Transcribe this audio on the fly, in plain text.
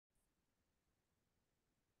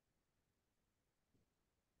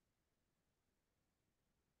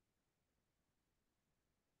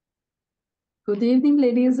Good evening,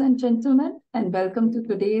 ladies and gentlemen, and welcome to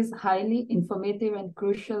today's highly informative and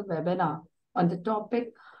crucial webinar on the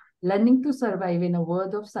topic, Learning to Survive in a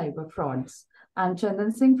World of Cyber Frauds. I'm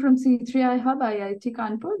Chandan Singh from C3iHub, IIT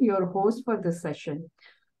Kanpur, your host for this session.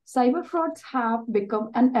 Cyber frauds have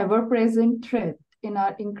become an ever-present threat in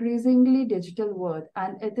our increasingly digital world,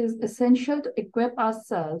 and it is essential to equip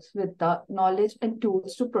ourselves with the knowledge and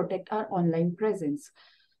tools to protect our online presence.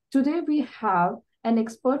 Today, we have an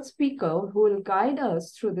expert speaker who will guide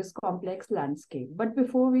us through this complex landscape. But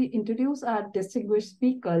before we introduce our distinguished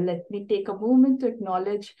speaker, let me take a moment to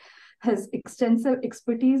acknowledge his extensive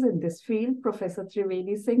expertise in this field. Professor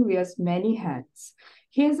Triveni Singh wears many hats.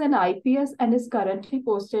 He is an IPS and is currently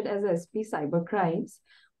posted as SP Cybercrimes,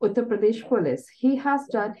 Uttar Pradesh Police. He has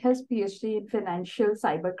done his PhD in Financial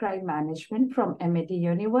Cybercrime Management from MIT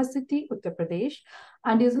University, Uttar Pradesh,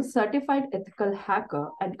 and is a certified ethical hacker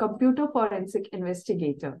and computer forensic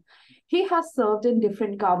investigator. He has served in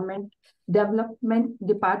different government development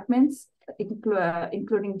departments,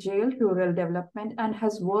 including jail, rural development, and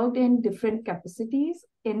has worked in different capacities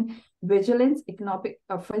in vigilance, economic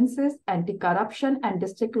offenses, anti-corruption, and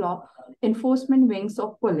district law enforcement wings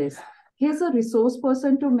of police. He is a resource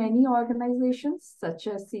person to many organizations such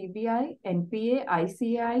as CBI, NPA,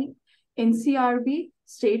 ICI, NCRB,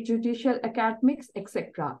 State Judicial Academics,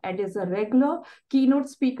 etc., and is a regular keynote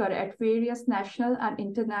speaker at various national and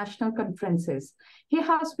international conferences. He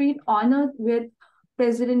has been honored with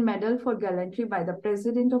President Medal for Gallantry by the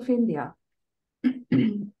President of India.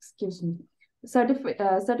 Excuse me.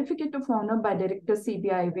 Certificate of Honor by Director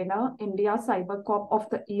CBI winner, India Cyber Cop of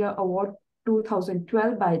the Year Award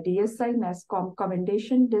 2012 by DSI NASCOM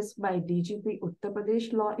Commendation Disc by DGP Uttar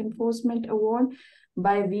Pradesh Law Enforcement Award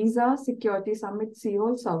by Visa Security Summit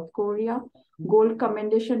Seoul, South Korea. Gold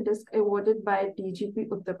Commendation Disc awarded by DGP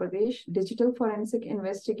Uttar Pradesh. Digital Forensic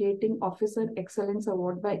Investigating Officer Excellence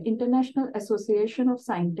Award by International Association of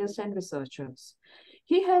Scientists and Researchers.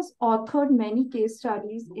 He has authored many case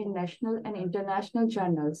studies in national and international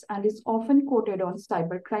journals and is often quoted on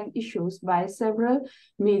cybercrime issues by several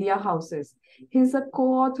media houses. He is a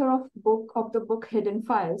co-author of the book Hidden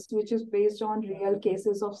Files, which is based on real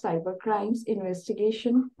cases of cybercrimes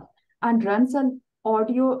investigation, and runs an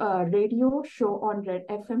radio show on Red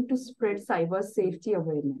FM to spread cyber safety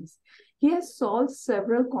awareness. He has solved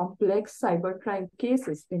several complex cybercrime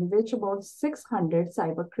cases in which about 600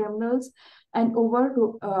 cyber criminals and over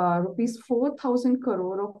rupees 4,000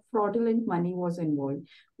 crore of fraudulent money was involved.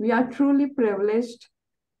 We are truly privileged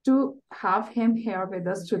to have him here with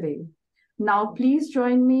us today. Now, please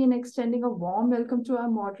join me in extending a warm welcome to our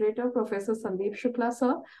moderator, Professor Sandeep Shukla,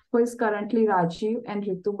 sir, who is currently Rajiv and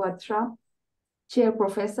Ritu Batra Chair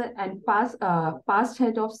Professor and past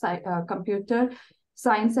Head of Computer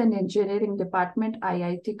Science and Engineering Department,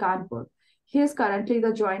 IIT Kanpur. He is currently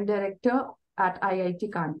the Joint Director at IIT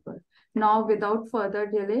Kanpur. Now, without further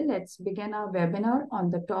delay, let's begin our webinar on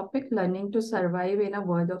the topic, Learning to Survive in a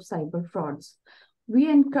World of Cyber Frauds. We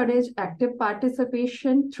encourage active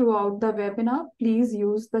participation throughout the webinar. Please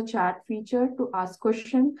use the chat feature to ask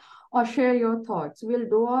questions or share your thoughts. We'll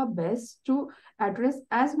do our best to address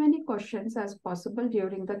as many questions as possible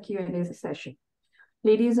during the Q&A session.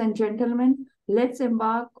 Ladies and gentlemen, let's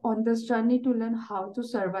embark on this journey to learn how to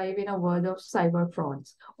survive in a world of cyber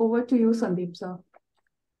frauds. Over to you, Sandeep, sir.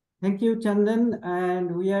 Thank you, Chandan.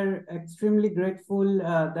 And we are extremely grateful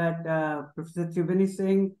that Professor Triveni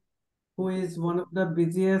Singh, who is one of the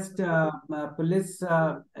busiest police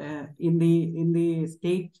in the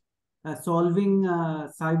state, solving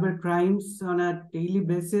cyber crimes on a daily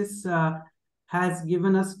basis, has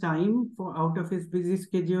given us time out of his busy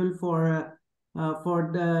schedule for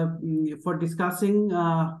discussing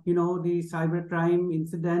the cybercrime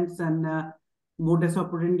incidents and modus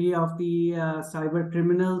operandi of the cyber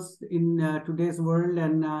criminals in today's world,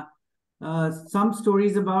 and some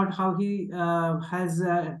stories about how he has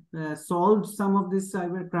solved some of these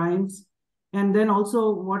cyber crimes, and then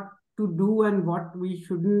also what to do and what we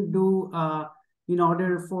shouldn't do in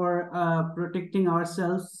order for protecting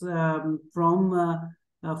ourselves from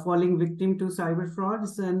falling victim to cyber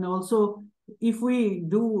frauds. And also, if we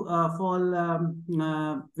do fall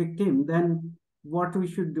victim, then what we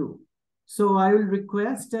should do. So I will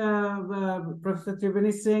request Professor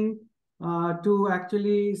Triveni Singh to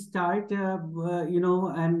actually start,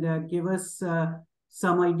 and give us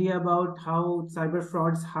some idea about how cyber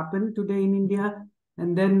frauds happen today in India.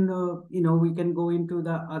 And then, we can go into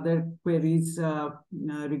the other queries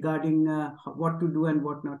regarding what to do and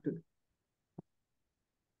what not to do.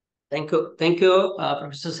 Thank you,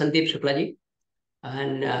 Professor Sandeep Shuklaji.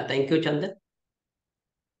 And thank you, Chandan.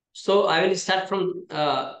 So I will start from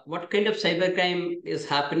what kind of cybercrime is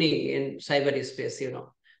happening in cyberspace,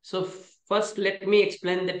 So first, let me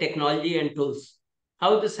explain the technology and tools,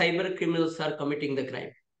 how the cyber criminals are committing the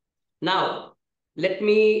crime. Now, let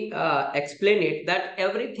me explain it that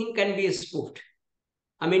everything can be spoofed.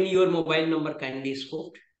 I mean, your mobile number can be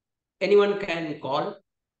spoofed. Anyone can call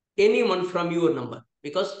anyone from your number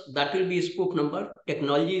because that will be a spoof number.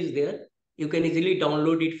 Technology is there. You can easily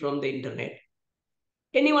download it from the internet.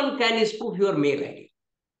 Anyone can spoof your mail ID.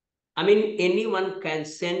 I mean, anyone can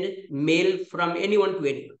send mail from anyone to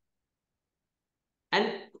anyone.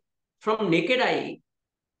 And from naked eye,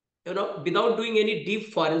 without doing any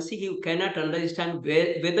deep forensic, you cannot understand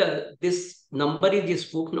whether this number is the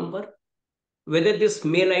spoof number, whether this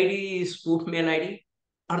mail ID is spoof mail ID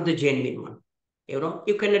or the genuine one.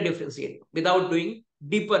 You cannot differentiate without doing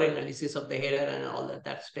deeper analysis of the header and all that.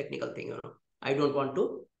 That's technical thing. I don't want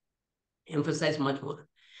to emphasize much more,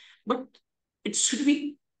 but it should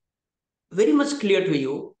be very much clear to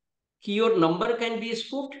you. Your number can be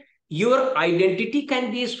spoofed. Your identity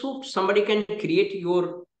can be spoofed. Somebody can create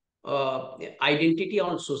your identity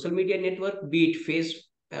on social media network, be it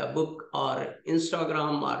Facebook or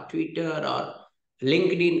Instagram or Twitter or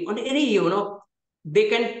LinkedIn, on any, they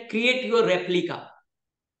can create your replica,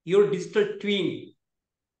 your digital twin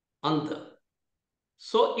on the.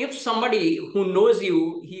 So if somebody who knows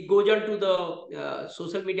you, he goes onto the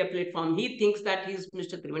social media platform, he thinks that he is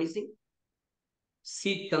Mr. Triveni Singh,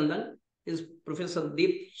 C. Chandan, is Professor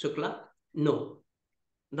Deep Shukla. No.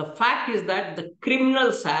 The fact is that the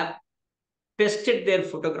criminals have pasted their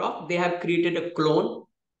photograph. They have created a clone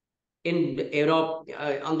in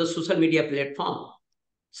on the social media platform.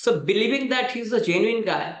 So believing that he's a genuine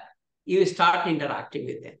guy, you start interacting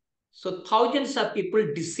with them. So thousands of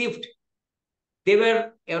people deceived. They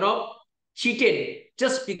were, cheated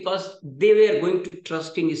just because they were going to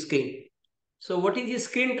trust in his screen. So what is his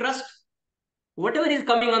screen trust? Whatever is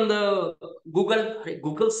coming on the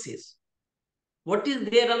Google says. What is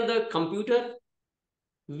there on the computer?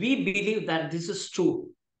 We believe that this is true.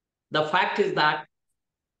 The fact is that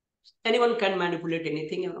anyone can manipulate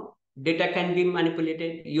anything, Data can be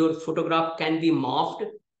manipulated. Your photograph can be morphed.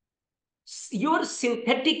 Your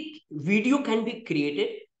synthetic video can be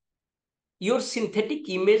created. Your synthetic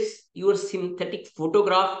image, your synthetic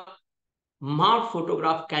photograph, morphed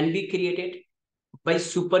photograph can be created by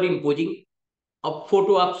superimposing a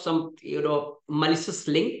photo of some, malicious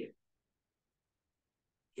link,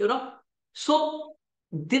 So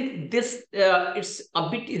this it's a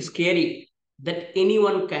bit scary that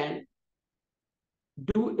anyone can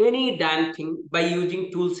do any damn thing by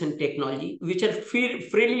using tools and technology which are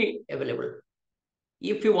freely available.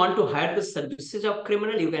 If you want to hire the services of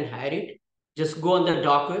criminal, you can hire it. Just go on the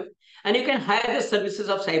dark web and you can hire the services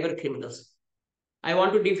of cyber criminals. I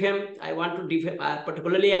want to defame,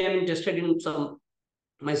 particularly I am interested in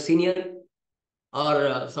my senior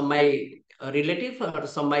or some my relative or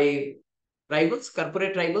some my rivals,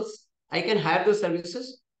 corporate rivals. I can hire the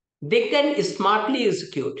services. They can smartly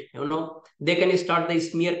execute, They can start the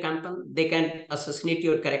smear campaign. They can assassinate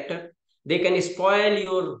your character. They can spoil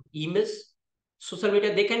your image. Social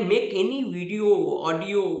media, they can make any video,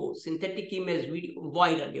 audio, synthetic image, video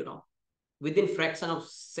viral, within fraction of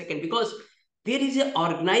second, because there is an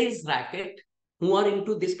organized racket who are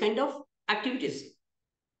into this kind of activities.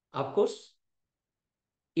 Of course,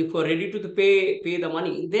 if you're ready to pay the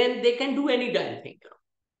money, then they can do any damn thing.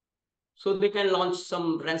 So they can launch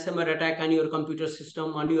some ransomware attack on your computer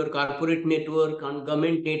system, on your corporate network, on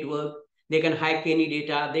government network. They can hack any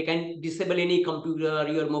data. They can disable any computer,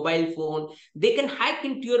 your mobile phone. They can hack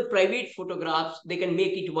into your private photographs. They can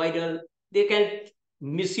make it viral. They can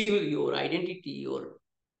misuse your identity, your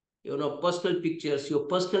personal pictures, your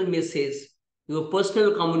personal messages, your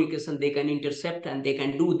personal communication. They can intercept and they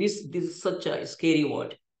can do this. This is such a scary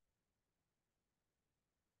word.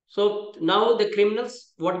 So now the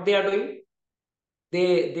criminals, what they are doing,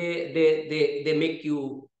 they make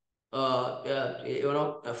you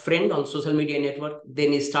a friend on social media network.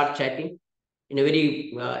 Then you start chatting in a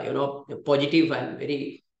very positive and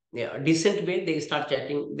very decent way. They start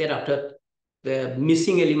chatting. Thereafter, the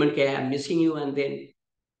missing element, okay, I'm missing you, and then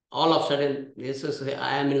all of a sudden this is,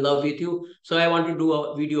 I am in love with you, so I want to do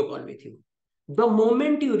a video call with you. The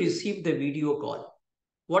moment you receive the video call,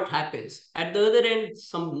 what happens? At the other end,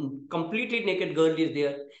 some completely naked girl is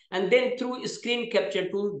there. And then through screen capture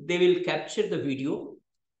tool, they will capture the video.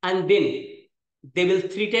 And then they will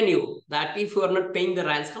threaten you that if you are not paying the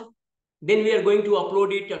ransom, then we are going to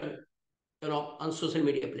upload it on social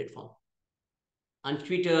media platform. On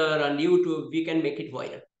Twitter, on YouTube, we can make it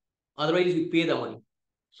viral. Otherwise, you pay the money.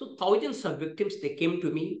 So thousands of victims, they came to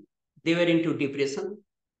me. They were into depression.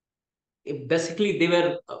 Basically, they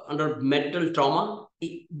were under mental trauma.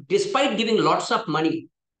 Despite giving lots of money,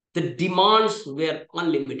 the demands were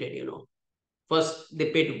unlimited, you know. First,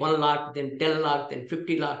 they paid 1 lakh, then 10 lakh, then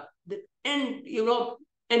 50 lakh. And, you know,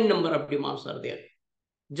 n number of demands are there.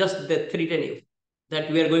 Just the threaten you that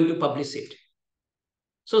we are going to publish it.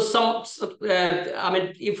 So I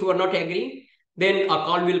mean, if you are not agreeing, then a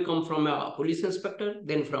call will come from a police inspector,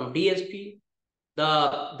 then from DSP,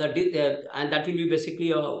 and that will be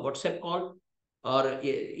basically a WhatsApp call or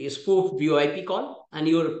a spoof VoIP call, and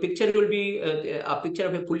your picture will be a picture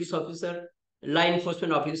of a police officer, law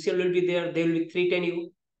enforcement official will be there. They will be threatening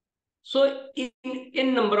you. So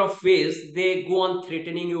in number of ways, they go on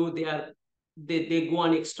threatening you. They go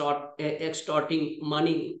on extorting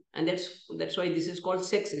money, and that's why this is called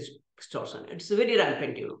sex extortion. It's very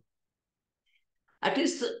rampant, you know. At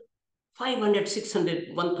least 500,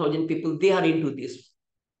 600, 1,000 people, they are into this.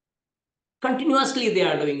 Continuously, they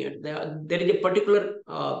are doing it. There is a particular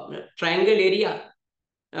triangle area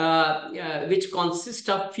which consists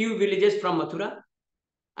of few villages from Mathura,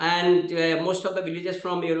 and most of the villages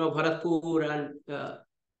from, you know, Bharatpur and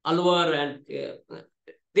Alwar, and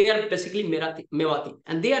they are basically Mewati,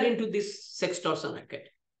 and they are into this sex extortion racket.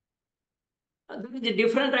 There is a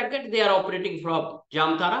different racket. They are operating from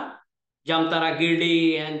Jamtara,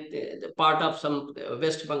 Gildi, and the part of some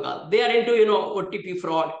West Bengal. They are into, you know, OTP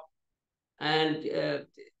fraud, and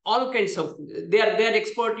all kinds of. They are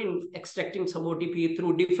expert in extracting some OTP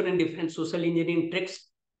through different social engineering tricks.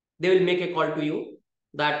 They will make a call to you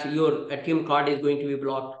that your ATM card is going to be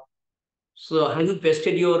blocked. So have you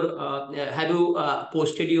posted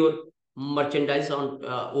your merchandise on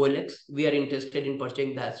OLX? We are interested in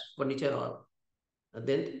purchasing that furniture, or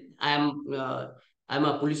then I'm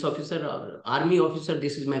a police officer or army officer.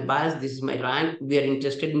 This is my badge. This is my rank. We are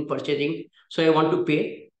interested in purchasing. So I want to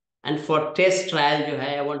pay. And for test trial,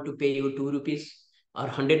 I want to pay you 2 rupees or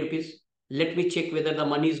 100 rupees. Let me check whether the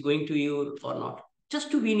money is going to you or not, just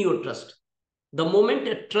to win your trust. The moment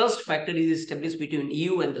a trust factor is established between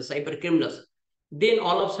you and the cyber criminals, then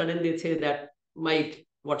all of a sudden they say that my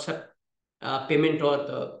WhatsApp payment, or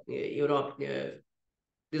the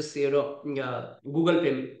this Google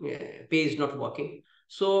Pay is not working.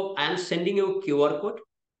 So I am sending you a QR code.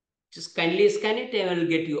 Just kindly scan it, and I will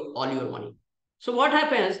get you all your money. So what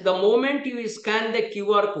happens? The moment you scan the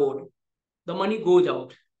QR code, the money goes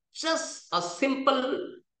out. Just a simple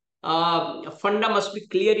funda must be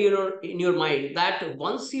clear in your mind that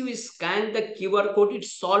once you scan the QR code,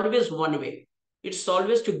 it's always one way. It's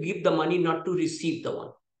always to give the money, not to receive the one.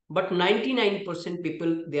 But 99%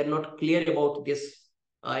 people, they are not clear about this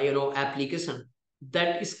application.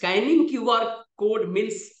 That scanning QR code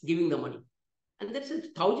means giving the money. And that's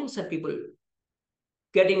thousands of people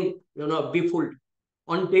getting befooled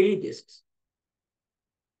on daily basis.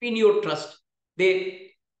 In your trust,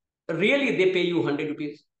 they pay you 100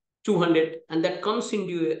 rupees, 200, and that comes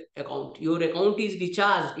into your account. Your account is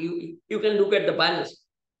recharged. You can look at the balance.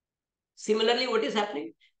 Similarly, what is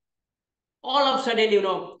happening? All of a sudden, you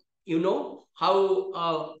know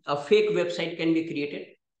how a fake website can be created,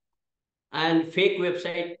 and fake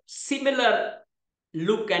website similar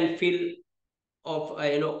look and feel of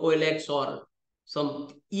OLX or some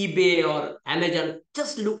eBay or Amazon.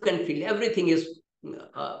 Just look and feel. Everything is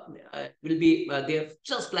will be there,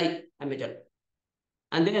 just like Amazon.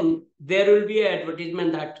 And then there will be an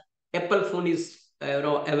advertisement that Apple phone is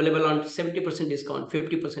available on 70% discount,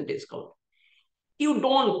 50% discount. You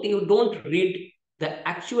don't read the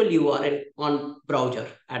actual URL on browser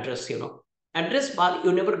address. Address bar,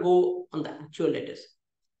 you never go on the actual address.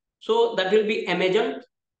 So that will be Amazon.in.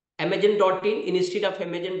 Instead of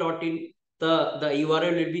Amazon.in, the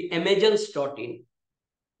URL will be Amazons.in.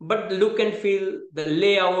 But the look and feel, the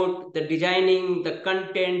layout, the designing, the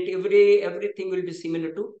content, everything will be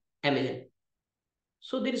similar to Amazon.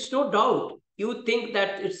 So there is no doubt. You think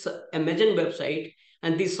that it's an Amazon website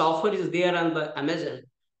and this offer is there on the Amazon.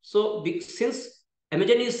 So since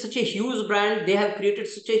Amazon is such a huge brand, they have created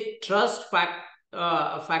such a trust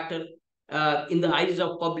factor in the eyes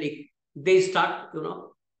of public. They start,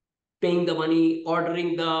 paying the money,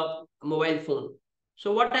 ordering the mobile phone.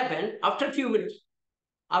 So what happened? After a few minutes,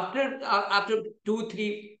 after 2,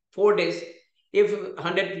 3, 4 days, if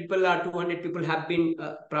 100 people or 200 people have been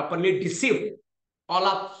properly deceived, all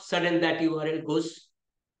of a sudden that URL goes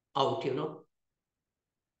out,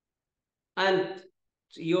 and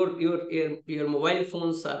your mobile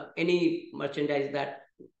phones or any merchandise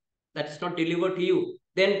that is not delivered to you.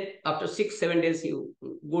 Then after 6, 7 days, you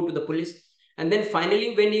go to the police. And then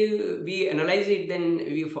finally, when we analyze it, then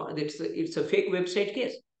we found it's a fake website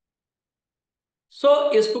case.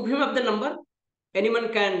 So spoofing of the number,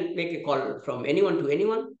 anyone can make a call from anyone to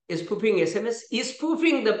anyone. Spoofing SMS,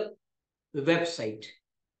 spoofing the website.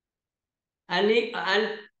 And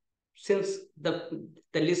since the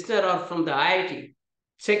listener are from the IIT,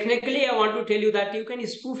 technically I want to tell you that you can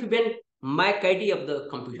spoof even MAC ID of the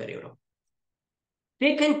computer.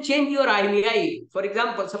 They can change your IMEI. For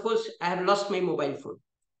example, suppose I have lost my mobile phone.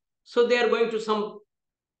 So they are going to some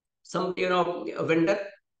vendor.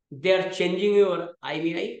 They are changing your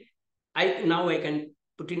IMEI. Now I can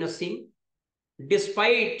put in a SIM.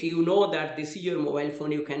 Despite that this is your mobile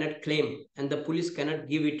phone, you cannot claim, and the police cannot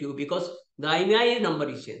give it to you because the IMEI number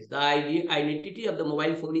is changed. The identity of the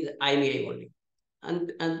mobile phone is IMEI only.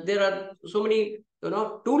 And there are so many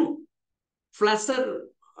flasher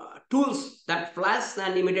tools that flash,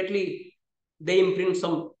 and immediately they imprint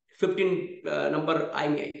some 15 number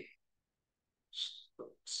IMEI.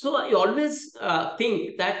 So I always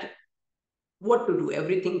think that what to do.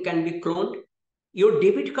 Everything can be cloned. Your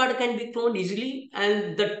debit card can be cloned easily,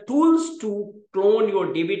 and the tools to clone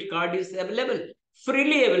your debit card is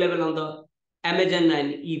freely available on the Amazon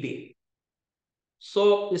and eBay.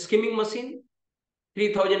 So skimming machine,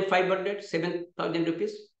 3,500, 7,000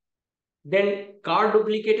 rupees. Then card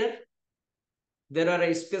duplicator. There are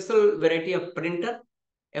a special variety of printer,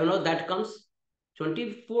 that comes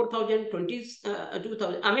 24,000,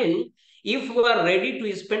 22,000. I mean, if you are ready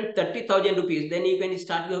to spend 30,000 rupees, then you can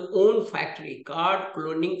start your own factory, card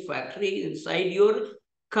cloning factory inside your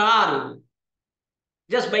car,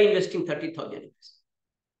 just by investing 30,000 rupees.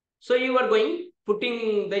 So you are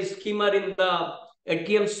putting the skimmer in the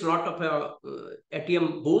ATM slot of a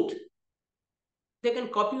ATM booth. They can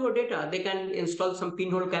copy your data. They can install some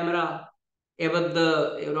pinhole camera above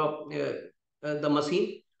the the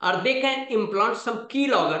machine, or they can implant some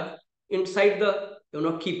keylogger inside the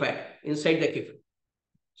keypad, inside the keypad.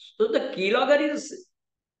 So the keylogger is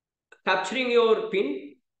capturing your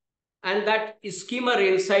pin, and that skimmer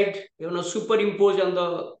inside superimposed on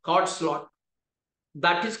the card slot,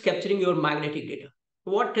 that is capturing your magnetic data.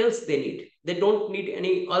 What else they need? They don't need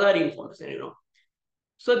any other information.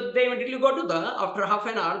 So they immediately go to after half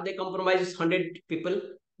an hour, they compromise 100 people.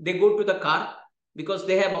 They go to the car because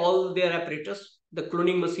they have all their apparatus, the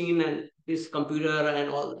cloning machine and this computer and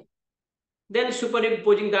all. Then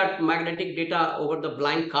superimposing that magnetic data over the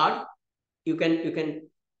blank card, you can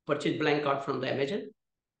purchase blank card from the Amazon.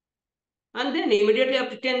 And then immediately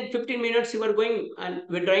after 10, 15 minutes, you are going and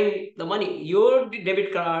withdrawing the money. Your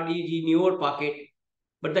debit card is in your pocket,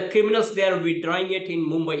 but the criminals, they are withdrawing it in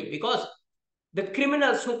Mumbai, because the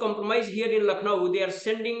criminals who compromise here in Lucknow, they are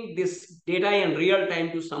sending this data in real time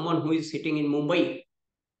to someone who is sitting in Mumbai.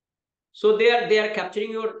 So they are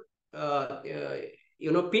capturing your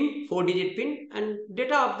pin, 4-digit pin, and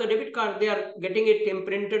data of the debit card. They are getting it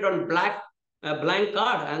imprinted on blank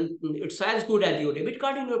card, and it's as good as your debit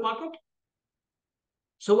card in your pocket.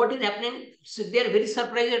 So what is happening? So they are very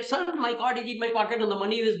surprised. Sir, my card is in my pocket, and the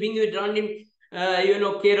money is being withdrawn in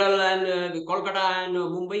Kerala and Kolkata and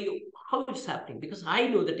Mumbai. How it's happening? Because I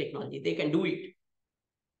know the technology, they can do it.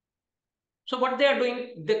 So what they are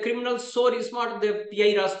doing, the criminals so smart, the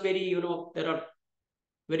PI Raspberry, there are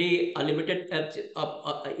very limited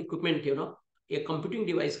equipment, a computing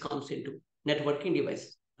device comes into, networking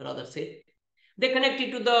device, rather say. They connect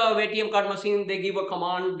it to the ATM card machine, they give a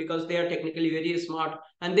command because they are technically very smart,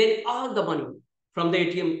 and then all the money from the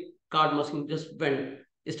ATM card machine just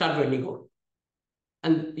start vending out.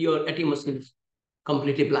 And your ATM machine is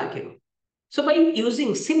completely black, So by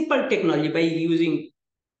using simple technology, by using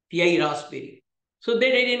PI Raspberry, so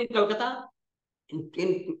they did in Calcutta,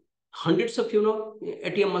 in hundreds of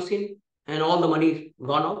ATM machine, and all the money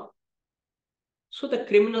gone out. So the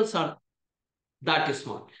criminals are that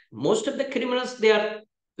smart. Most of the criminals, they are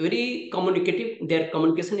very communicative. Their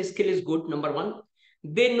communication skill is good, number one.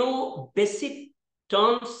 They know basic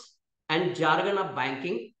terms and jargon of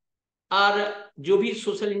banking. Or जो भी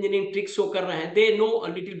social engineering tricks show कर रहे हैं, they know a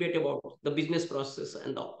little bit about the business process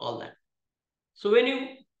and all that. So when you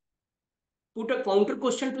put a counter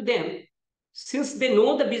question to them, since they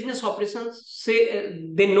know the business operations,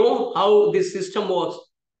 they know how this system works,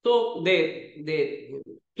 so they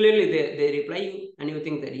clearly reply you, and you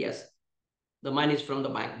think that yes, the money is from the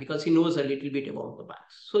bank, because he knows a little bit about the bank.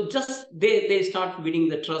 So just they start winning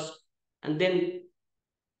the trust, and then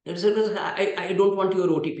I don't want your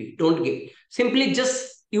OTP, don't give. Simply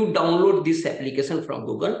just you download this application from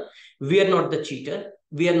Google. We are not the cheater.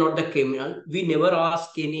 We are not the criminal. We never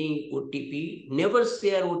ask any OTP, never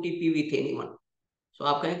share OTP with anyone. So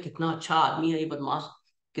आप कहें कितना अच्छा आदमी है ये बदमाश,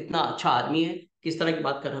 कितना अच्छा आदमी है, किस तरह की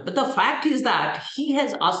बात कर रहा है. But the fact is that he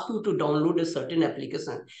has asked you to download a certain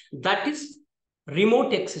application that is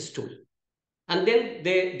remote access tool. And then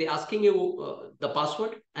they asking you the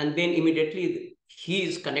password, and then immediately he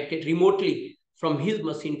is connected remotely from his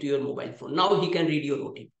machine to your mobile phone. Now he can read your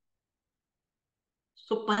OTP.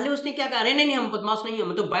 So पहले उसने क्या कहा, नहीं हम बदमाश नहीं,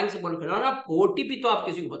 हम तो बैंक से बोल कर आप OTP तो आप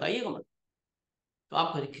किसी को बताइएगा मत. तो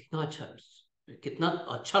आप कहें कितना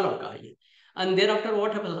अच्छा लड़का है ये. And thereafter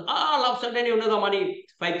what happens? All of a sudden you know the money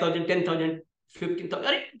 5,000, 10,000, 15,000.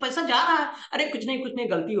 अरे पैसा जा रहा है. अरे कुछ नहीं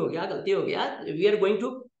गलती हो गया. We are going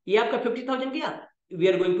to, ये आपका 50,000 गया. We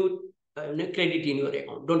are going to credit in your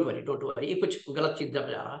account. Don't worry. ये कुछ गलत चीज जब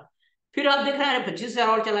जा रहा है. फिर आप देख रहे हैं 25,000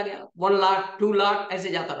 और चला गया, 1 लाख, 2 लाख ऐसे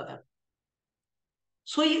जाता रहता है.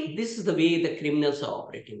 So this is the way the criminals are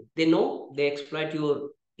operating. They know they exploit your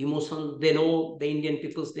emotion. They know the Indian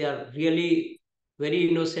peoples, they are really very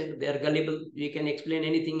innocent. They are gullible. You can explain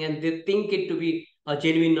anything and they think it to be a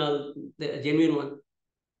genuine one.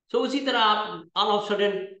 So उसी तरह आप all of a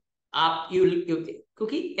sudden आप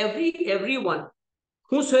क्योंकि everyone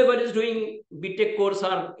whosoever is doing BTech course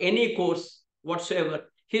or any course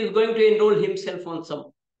whatsoever, he is going to enroll himself on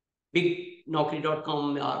some big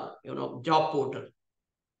Naukri.com or job portal.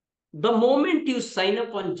 The moment you sign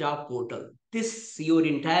up on job portal, your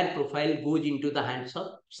entire profile goes into the hands of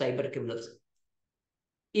cyber criminals.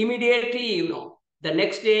 Immediately, the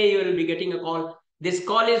next day you will be getting a call. This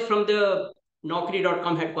call is from the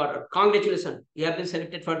Naukri.com headquarters. Congratulations, you have been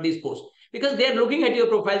selected for this post. Because they are looking at your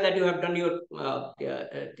profile that you have done your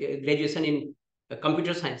graduation in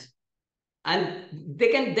computer science. And they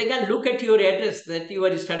can look at your address that you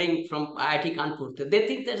are studying from IIT Kanpur. They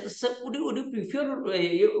think that, sir, would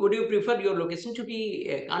you prefer your location to be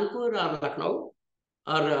Kanpur or Lucknow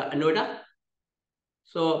or Noida?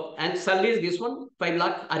 So, and salary is this one, 5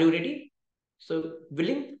 lakh. Are you ready? So,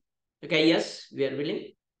 willing? Okay, yes, we are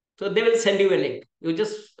willing. So they will send you a link. You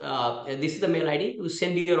just this is the mail ID. You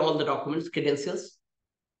send your all the documents, credentials.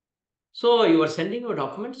 So you are sending your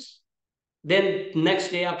documents. Then next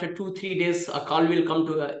day, after 2-3 days, a call will come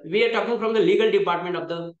to, we are talking from the legal department of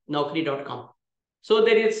the Naukri.com. So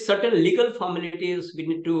there is certain legal formalities we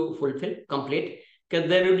need to fulfill, complete, because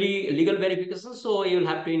there will be legal verification. So you will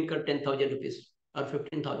have to incur 10,000 rupees or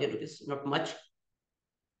 15,000 rupees, not much.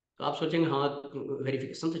 तो आप सोचेंगे हाँ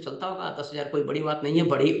verification तो चलता होगा, 10,000 कोई बड़ी बात नहीं है,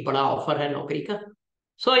 बड़ा ऑफर है नौकरी का.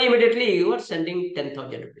 So immediately you are sending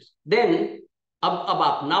 10,000 rupees. Then अब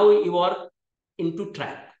आप now you are into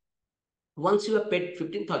trap. Once you have paid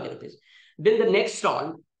 15,000 rupees, then the next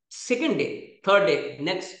call, second day, third day,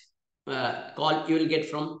 next call you will get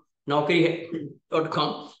from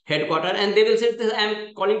Naukri.com headquarters, and they will say, I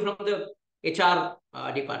am calling from the HR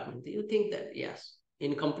department. You think that, yes,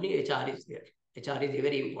 in company HR is there. HR is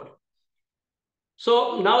very important.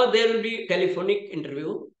 So now there will be telephonic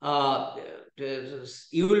interview.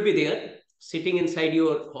 You will be there sitting inside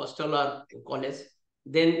your hostel or college.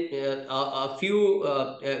 Then a few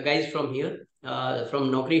guys from here, from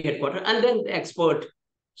Naukri headquarters, and then the expert.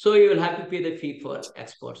 So you will have to pay the fee for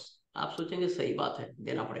experts. आप सोचेंगे सही बात है,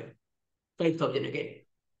 देना पड़ेगा 5,000 again.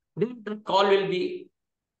 Then the call will be,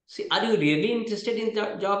 see, are you really interested in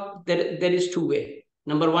the job? There is two ways.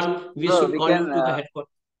 Number one, we should call you to the headquarters.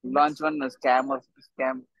 Launch one scam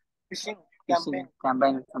phishing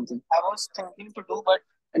campaign or something. I was thinking to do, but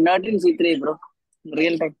not in C3, bro.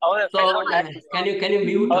 Real time. So can you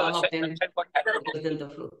mute all of them? Then the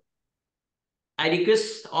floor. I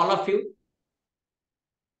request all of you.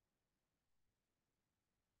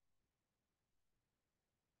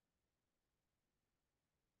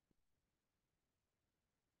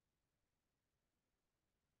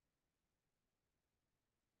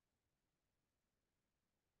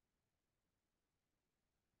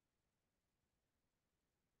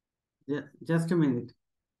 Yeah, just a minute.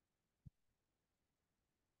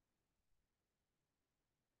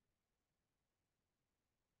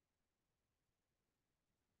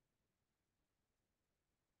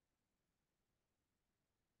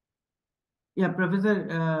 Yeah,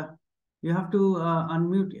 Professor, you have to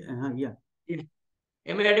unmute. Yeah.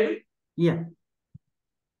 Am I audible? Yeah.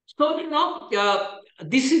 So,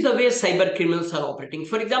 this is the way cyber criminals are operating.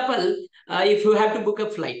 For example, if you have to book a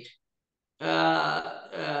flight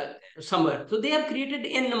somewhere, so they have created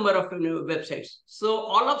n number of websites. So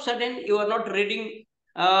all of a sudden, you are not reading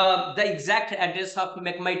the exact address of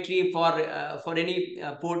Make My Trip for any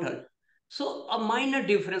portal. So a minor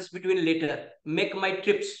difference between later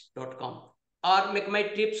makemytrips.com or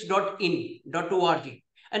makemytrips.in.org.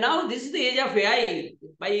 And now this is the age of AI.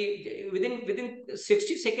 Within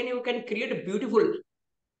 60 seconds, you can create a beautiful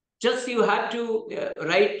Just you have to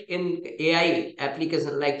write in AI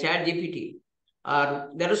application like ChatGPT.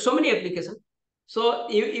 There are so many applications. So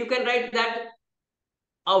you can write that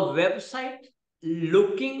a website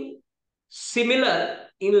looking similar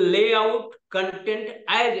in layout, content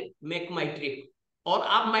as Make My Trip. और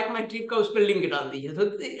आप Make My Trip का उस पर link डाल दीजिए. So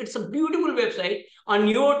it's a beautiful website on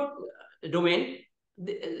your domain.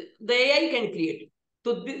 The AI can create.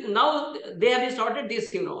 So now they have started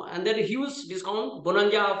this, and there is huge discount,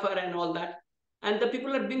 bonanza offer and all that. And the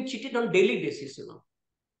people are being cheated on daily basis,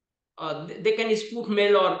 they can spoof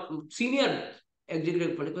mail or senior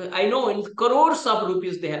executive. I know in crores of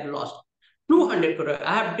rupees they have lost. 200 crore.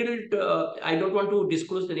 I have dealt, I don't want to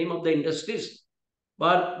disclose the name of the industries,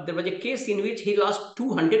 but there was a case in which he lost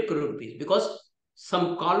 200 crore rupees because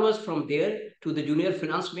some call was from there to the junior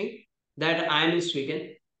finance wing that I am in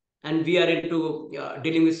Sweden and we are into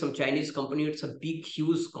dealing with some Chinese company. It's a big,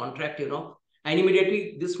 huge contract, and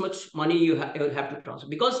immediately this much money you will have to transfer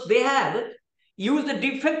because they have used the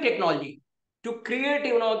deepfake technology to create,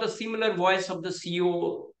 the similar voice of the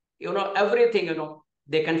CEO, everything,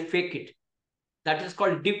 they can fake it. That is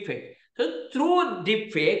called deepfake. So through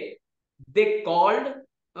deepfake, they called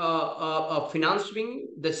a finance wing.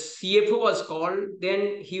 The CFO was called.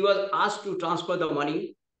 Then he was asked to transfer the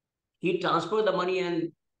money. He transferred the money,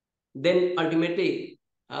 and then ultimately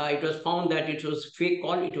it was found that it was fake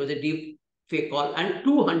call. It was a deep fake call, and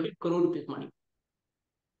 200 crore rupees money.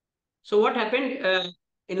 So what happened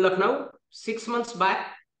in Lucknow 6 months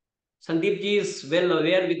back? Sandeep ji is well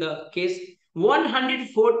aware with the case.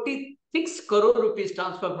 146 crore rupees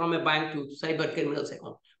transfer from a bank to cyber criminals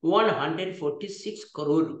account. 146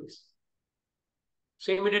 crore rupees.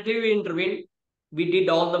 So immediately we intervened. We did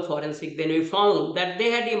all the forensic. Then we found that they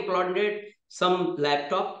had implanted some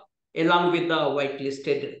laptop along with the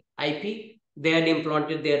whitelisted IP. They had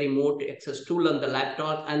implanted their remote access tool on the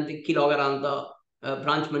laptop and the keylogger on the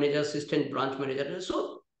branch manager, assistant branch manager.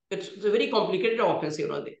 So it's a very complicated offense,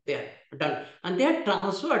 they have done. And they have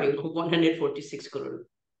transferred, 146 crore.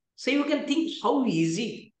 So you can think how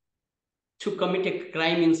easy to commit a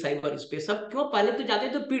crime in cyberspace. अब क्यों पहले तो जाते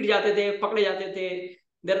तो पीट जाते थे, पकड़े जाते थे.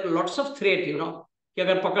 There are lots of threat, कि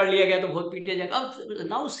अगर पकड़ लिया गया तो बहुत पीटे जाएगा. अब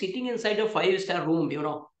now sitting inside a 5-star room,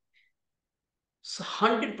 it's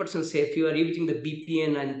 100% safe. You are using the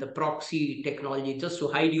VPN and the proxy technology just to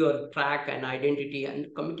hide your track and identity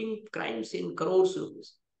and committing crimes in crores of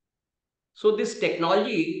rupees. So this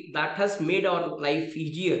technology that has made our life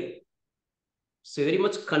easier. It's very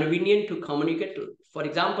much convenient to communicate. For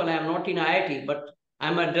example, I am not in IIT, but I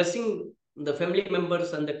am addressing the family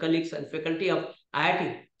members and the colleagues and faculty of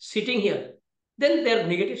IIT sitting here. Then there are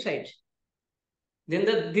negative sides. Then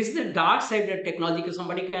this is the dark side of technology.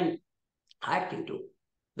 Somebody can hack into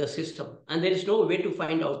the system, and there is no way to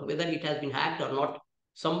find out whether it has been hacked or not.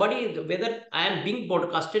 Somebody, whether I am being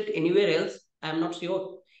broadcasted anywhere else, I am not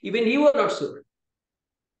sure. Even you are not sure.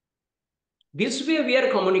 This way we are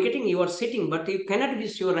communicating, you are sitting, but you cannot be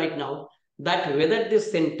sure right now that whether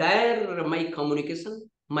this entire my communication,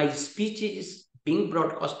 my speech is being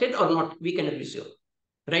broadcasted or not. We cannot be sure.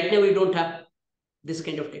 Right now we don't have this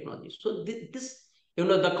kind of technology. So this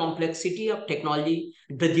the complexity of technology,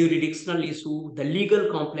 the jurisdictional issue, the legal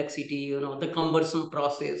complexity, the cumbersome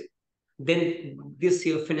process, then this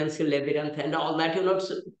financial labyrinth and all that,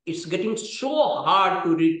 it's getting so hard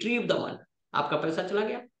to retrieve the money. Aapka paisa chala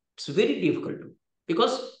gaya. It's very difficult to,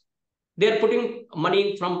 because they are putting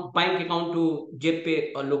money from bank account to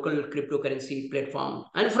JPay, a local cryptocurrency platform.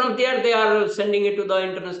 And from there, they are sending it to the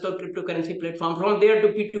international cryptocurrency platform. From there to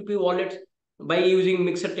P2P wallets. By using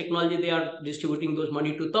mixer technology, they are distributing those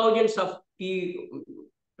money to thousands of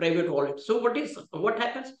private wallets. So what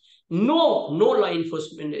happens? No law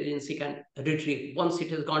enforcement agency can retrieve once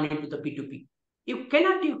it has gone into the P2P. You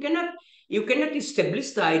cannot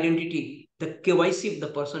establish the identity, the KYC of the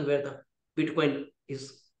person where the Bitcoin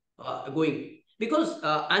is going. Because,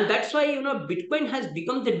 and that's why, Bitcoin has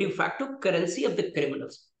become the de facto currency of the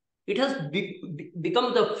criminals. It has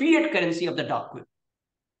become the fiat currency of the dark web.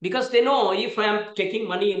 Because they know if I am taking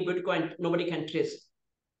money in Bitcoin, nobody can trace.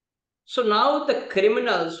 So now the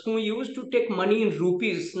criminals who used to take money in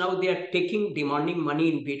rupees, now they are demanding money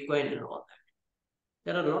in Bitcoin and all that.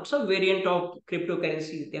 There are lots of variant of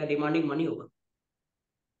cryptocurrencies. They are demanding money over.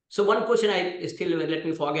 So one question I still let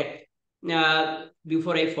me forget.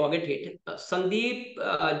 Before I forget it, Sandeep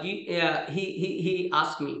he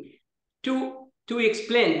asked me to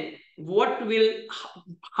explain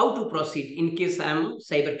how to proceed in case I am a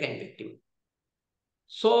cybercrime victim.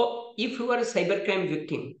 So if you are a cybercrime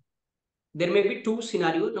victim, there may be two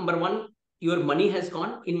scenarios. Number one, your money has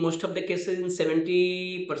gone. In most of the cases, in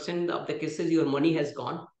 70% of the cases, your money has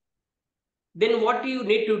gone. then what you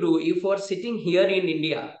need to do, if you are sitting here in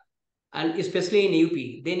India, and especially in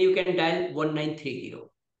UP, then you can dial 1930.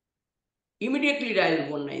 Immediately dial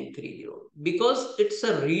 1930, because it's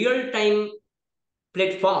a real-time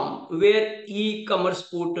platform where e-commerce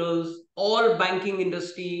portals, all banking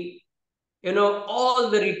industry, all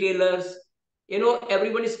the retailers,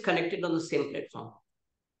 everyone is connected on the same platform.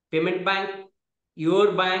 Payment bank,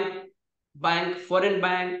 your bank, foreign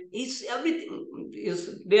bank, is everything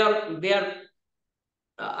is they are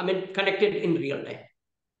connected in real time.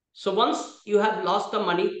 So once you have lost the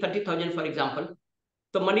money, 30,000 for example,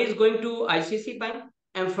 the money is going to ICC bank,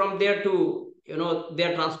 and from there to they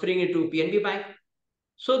are transferring it to PNB bank.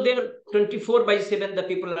 So there 24/7 the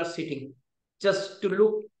people are sitting just to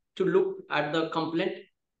look at the complaint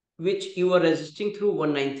which you are registering through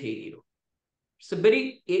 1930.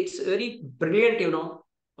 It's a very brilliant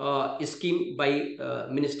scheme by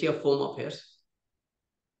Ministry of Home Affairs.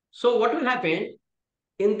 So what will happen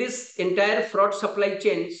in this entire fraud supply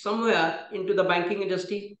chain? Somewhere into the banking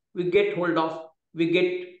industry we get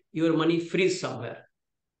your money freeze somewhere,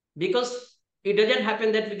 because it doesn't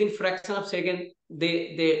happen that within fraction of second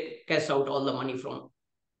they cash out all the money from,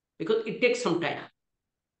 because it takes some time.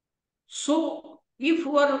 So if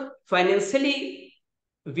you are financially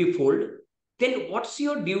befooled, then what's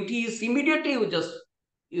your duty is immediately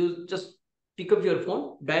you just pick up your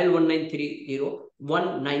phone, dial 1930,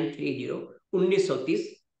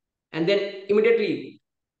 and then immediately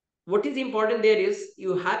what is important there is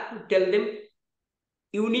you have to tell them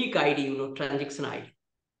unique ID, transaction ID,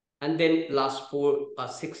 and then last 4 or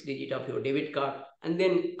 6 digit of your debit card, and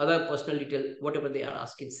then other personal detail, whatever they are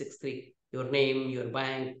asking, 63, your name, your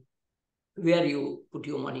bank, where you put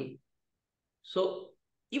your money. So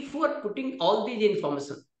if you are putting all these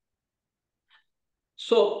information,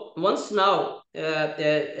 so once now,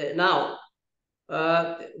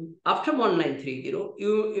 after 1930,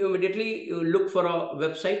 you immediately look for a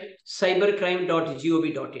website,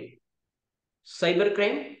 cybercrime.gov.in.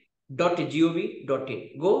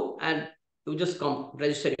 cybercrime.gov.in. Go and you just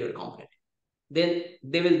register your complaint. Then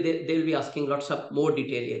they will be asking lots of more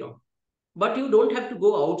detail, but you don't have to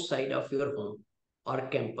go outside of your home or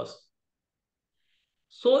campus.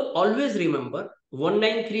 So always remember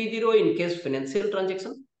 1930 in case financial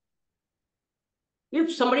transaction.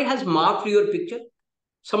 If somebody has marked your picture,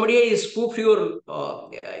 somebody has spoofed your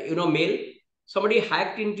mail, somebody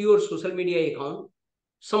hacked into your social media account,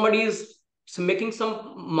 somebody is making some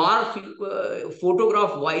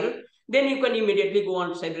photograph viral, then you can immediately go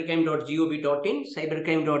on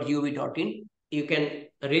cybercrime.gov.in. You can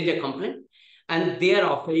raise a complaint, and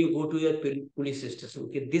thereafter you go to your police station.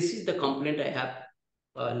 Okay, this is the complaint I have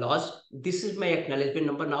lodged. This is my acknowledgement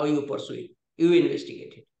number. Now you pursue it. You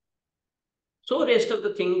investigate it. So rest of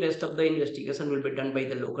the investigation will be done by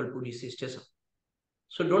the local police station.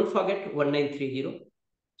 So don't forget 1930,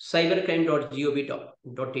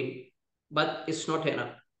 cybercrime.gov.in. But it's not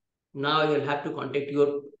enough. Now you'll have to contact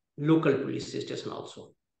your local police station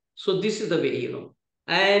also. So this is the way,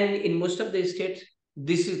 And in most of the states,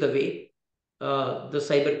 this is the way the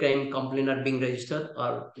cybercrime complaint are being registered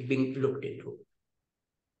or being looked into.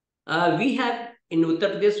 We have, in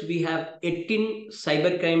Uttar Pradesh, we have 18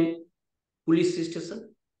 cybercrime police stations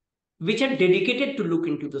which are dedicated to look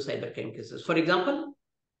into the cybercrime cases. For example,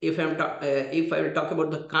 if I will talk about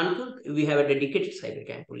the Kanpur, we have a dedicated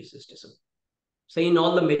cybercrime police station. So in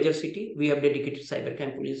all the major cities, we have dedicated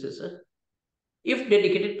cybercrime police station. If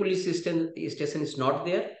dedicated police station is not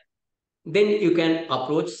there, then you can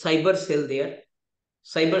approach cyber cell there.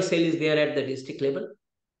 Cyber cell is there at the district level,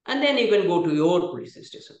 and then you can go to your police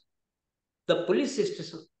station. The police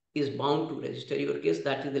station is bound to register your case.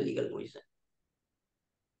 That is the legal position.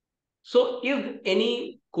 So if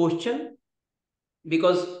any question,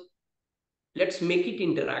 because let's make it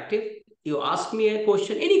interactive, you ask me a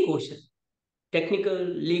question, any question, technical,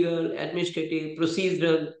 legal, administrative,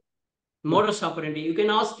 procedural, modus operandi, you can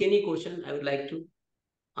ask any question. I would like to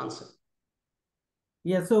answer.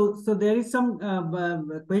 Yeah, so there is some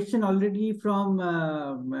question already from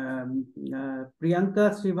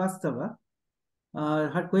Priyanka Srivastava.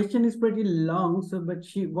 Her question is pretty long, but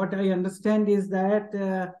what I understand is that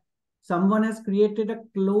someone has created a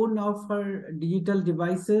clone of her digital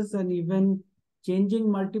devices and even changing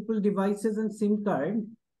multiple devices and SIM card.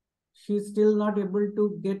 She's still not able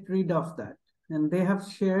to get rid of that. And they have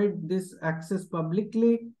shared this access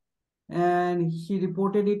publicly, and she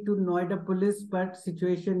reported it to Noida police, but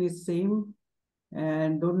situation is same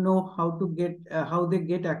and don't know how to get how they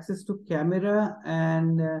get access to camera,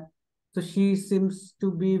 and so she seems to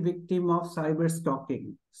be victim of cyber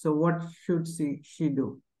stalking. So what should she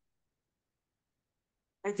do?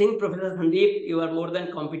 I think, Professor Sandeep, you are more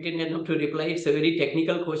than competent enough to reply. It's a very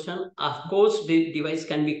technical question. Of course, the device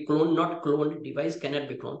can be cloned, not cloned. Device cannot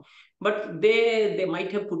be cloned, but they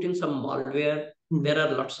might have put in some malware. There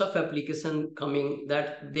are lots of applications coming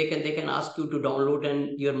that they can ask you to download,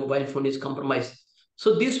 and your mobile phone is compromised.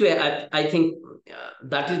 So this way, I think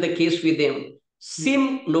that is the case with them.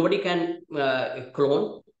 SIM, nobody can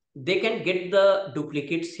clone. They can get the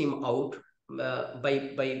duplicate SIM out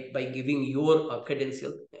by giving your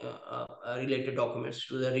credential related documents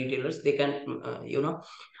to the retailers. They can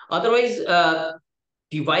otherwise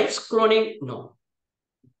device cloning, no.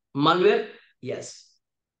 Malware, yes.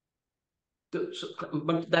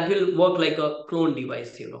 But that will work like a clone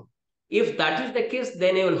device. If that is the case,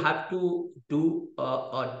 then you will have to do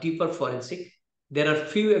a deeper forensic. There are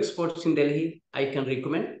few experts in Delhi I can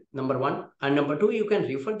recommend, number one. And number two, you can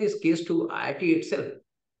refer this case to IIT itself,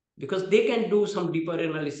 because they can do some deeper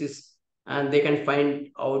analysis and they can find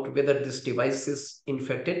out whether this device is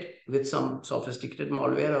infected with some sophisticated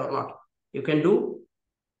malware or not. You can do.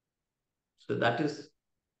 So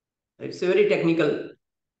it's a very technical.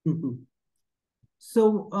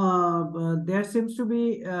 So there seems to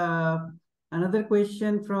be another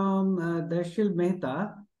question from Darshil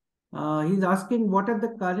Mehta. He's asking, what are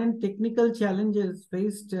the current technical challenges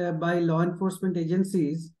faced by law enforcement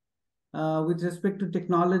agencies with respect to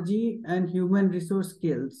technology and human resource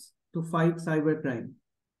skills to fight cybercrime?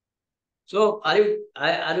 So are you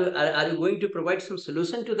going to provide some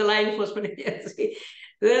solution to the law enforcement agency?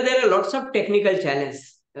 There are lots of technical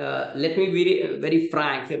challenges. Let me be very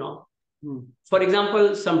frank. For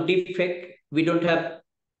example, some deep fake, we don't have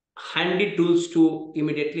handy tools to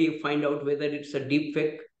immediately find out whether it's a deep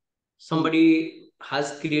fake somebody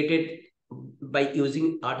has created by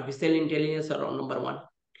using artificial intelligence, or number one.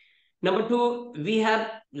 Number two, we have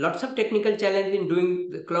lots of technical challenge in doing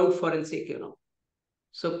the cloud forensic,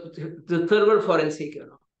 So the server forensic,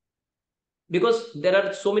 because there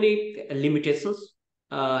are so many limitations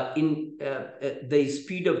in the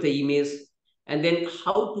speed of the image, and then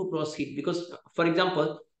how to proceed. Because, for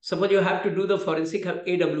example, suppose you have to do the forensic of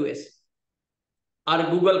AWS or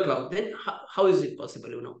Google Cloud, then how is it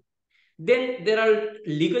possible, Then there are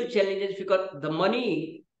legal challenges, because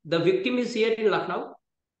the victim is here in Lucknow,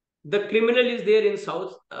 the criminal is there in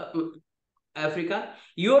South Africa.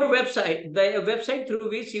 Your website, the website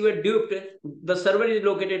through which you were duped, the server is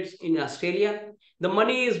located in Australia. The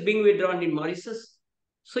money is being withdrawn in Mauritius.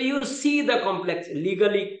 So you see the complex,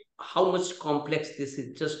 legally, how much complex this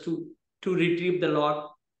is just to retrieve the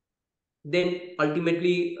log. Then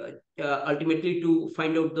ultimately to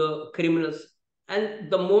find out the criminals.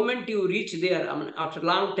 And the moment you reach there, after a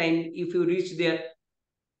long time, if you reach there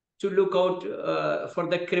to look out for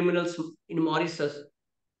the criminals in Mauritius,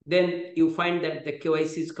 then you find that the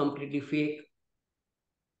KYC is completely fake.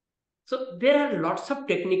 So there are lots of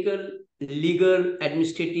technical, legal,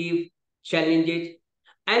 administrative challenges.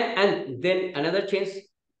 And then another change,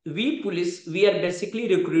 we police, we are basically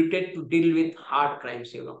recruited to deal with hard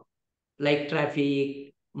crimes, like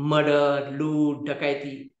traffic, murder, loot,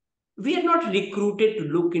 dacoity. We are not recruited to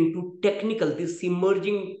look into technical, this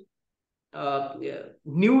emerging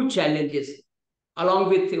new challenges, along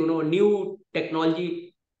with new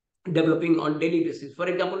technology developing on daily basis. For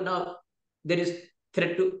example, now there is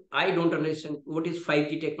threat to, I don't understand what is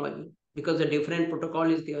 5G technology, because a different protocol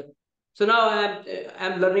is there. So now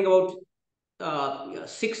I'm learning about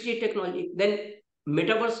 6G technology. Then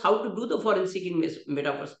metaverse, how to do the forensic in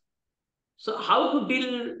metaverse. So how to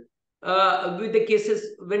deal with the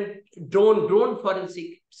cases when drone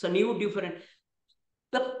forensic, it's a new different.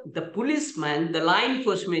 The policeman, the law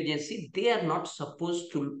enforcement agency, they are not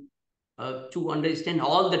supposed to understand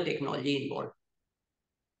all the technology involved.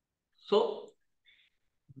 So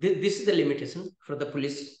this is the limitation for the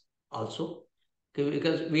police also,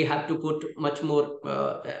 because we have to put much more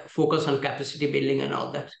focus on capacity building and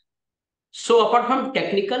all that. So apart from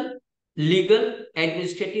technical, legal,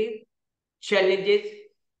 administrative challenges,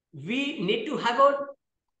 we need to have a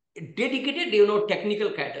dedicated,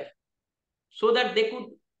 technical cadre, so that they could,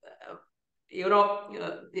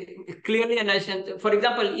 clearly understand. For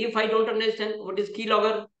example, if I don't understand what is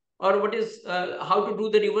keylogger, or what is how to do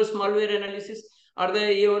the reverse malware analysis, or the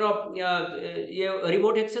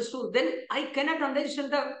remote access tool, then I cannot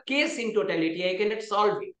understand the case in totality. I cannot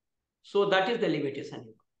solve it. So that is the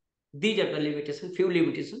limitation. These are the limitations, few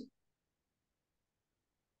limitations.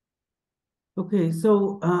 Okay,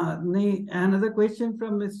 so another question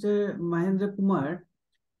from Mr. Mahendra Kumar.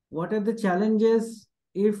 What are the challenges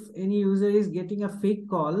if any user is getting a fake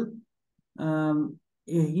call?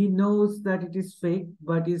 He knows that it is fake,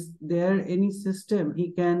 but is there any system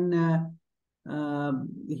he can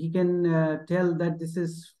he can tell that this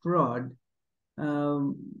is fraud.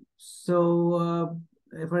 For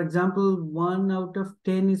example, 1 out of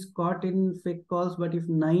 10 is caught in fake calls, but if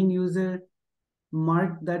 9 users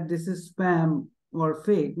mark that this is spam or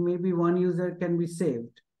fake, maybe 1 user can be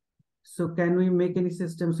saved. So can we make any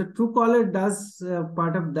system? So Truecaller does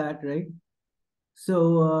part of that, right?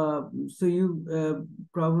 So you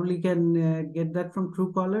probably can get that from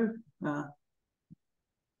Truecaller.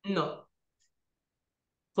 No.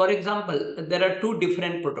 For example, there are two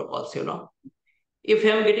different protocols, you know. If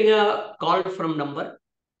I'm getting a call from number,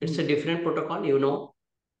 it's a different protocol, you know.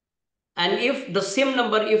 And if the same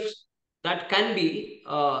number, if that can be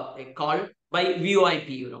called by VoIP,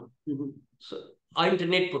 you know, so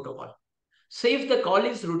internet protocol. So if the call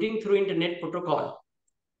is routing through internet protocol,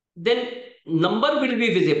 then number will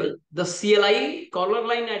be visible. The CLI, caller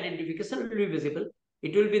line identification, will be visible.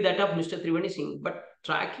 It will be that of Mr. Triveni Singh, but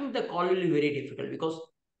tracking the call will be very difficult because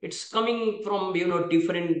it's coming from, you know,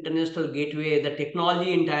 different international gateway. The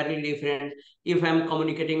technology entirely different. If I'm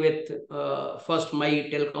communicating with first my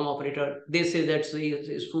telecom operator, they say that's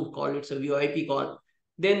a spoof call, it's a VoIP call.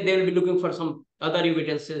 Then they will be looking for some other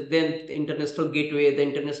evidences. Then the international gateway, the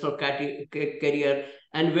international carrier,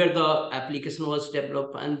 and where the application was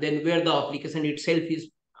developed, and then where the application itself is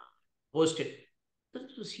hosted.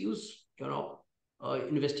 This is huge, you know,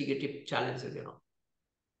 investigative challenges, you know.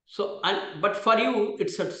 So, but for you,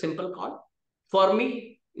 it's a simple call. For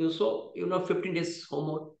me, you 15 days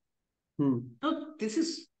homework. So this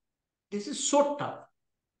is so tough.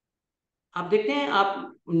 आप देखते हैं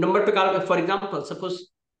आप number पे call, for example suppose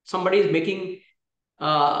somebody is making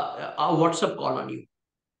a WhatsApp call on you.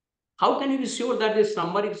 How can you be sure that this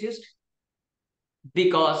number exists?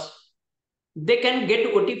 Because they can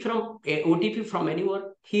get OTP from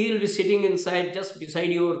anywhere. He will be sitting inside, just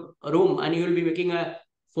beside your room, and he will be making a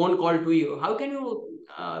phone call to you. How can you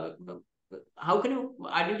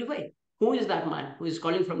identify who is that man who is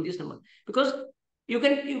calling from this number? Because you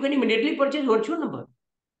can immediately purchase virtual number.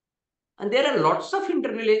 And there are lots of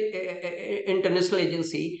international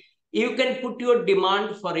agency. You can put your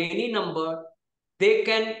demand for any number. They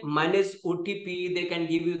can manage OTP. They can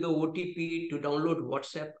give you the OTP to download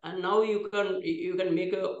WhatsApp. And now you can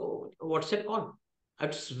make a WhatsApp call.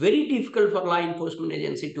 It's very difficult for law enforcement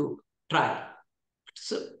agency to try.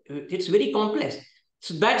 It's very complex.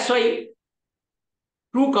 So that's why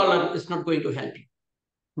Truecaller is not going to help you.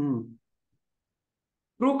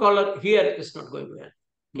 Truecaller here is not going to help.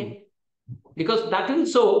 Okay. Because that will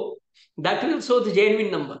show the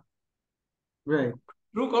genuine number. Right.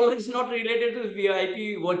 Truecaller is not related to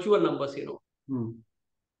VIP virtual numbers, you know.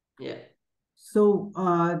 Yeah. So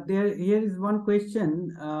here is one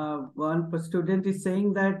question. One student is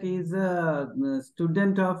saying that he is a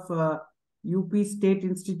student of UP State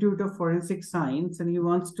Institute of Forensic Science, and he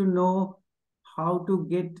wants to know how to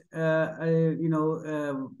get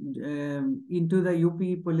into the UP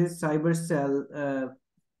Police Cyber Cell.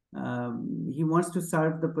 He wants to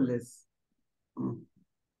serve the police.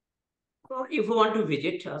 If you want to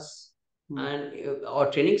visit us and our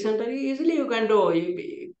training center, easily you can do.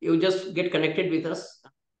 You just get connected with us.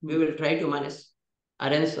 We will try to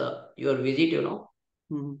arrange your visit, you know.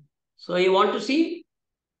 So you want to see?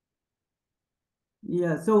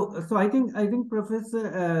 Yeah. So I think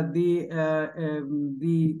Professor,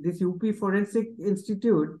 this UP Forensic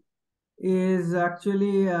Institute is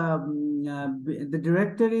actually the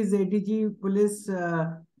director is ADG Police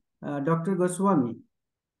Dr. Goswami.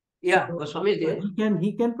 Yeah, so, Goswami is there.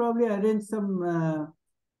 He can probably arrange some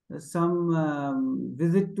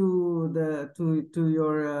visit to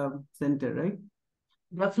your center, right?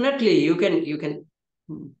 Definitely, you can.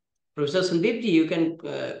 Professor Sandeep ji, you can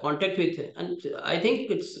contact with, and I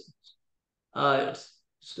think it's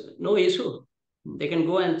no issue. They can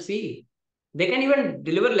go and see. They can even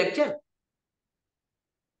deliver lecture.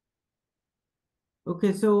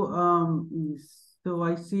 Okay, so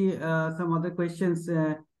I see some other questions.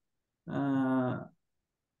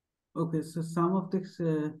 Okay, so some of this.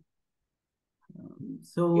 You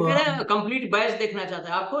can a complete bias देखना चाहता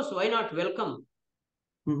है, of course, why not? Welcome.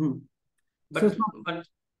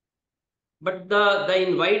 But the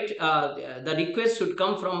invite, the request should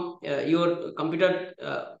come from your computer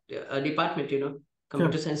department, you know,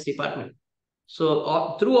 computer science department.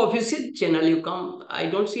 So through official channel you come, I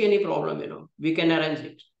don't see any problem, you know, we can arrange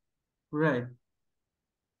it. Right.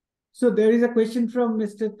 So there is a question from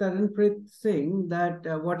Mr. Taranpreet Singh that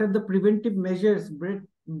what are the preventive measures,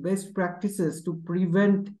 best practices to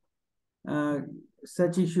prevent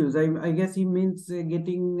such issues? I guess he means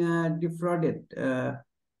getting defrauded.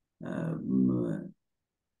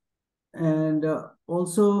 And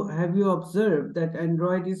also, have you observed that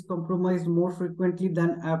Android is compromised more frequently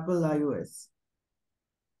than Apple iOS?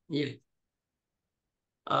 Yeah.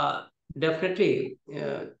 Definitely.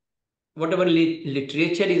 Whatever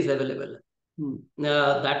literature is available,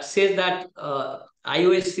 that says that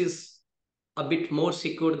iOS is a bit more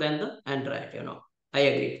secure than the Android, I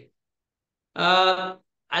agree.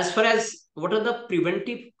 As far as what are the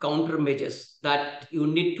preventive countermeasures that you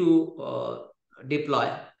need to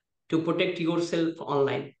deploy to protect yourself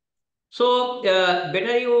online? So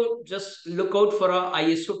better you just look out for a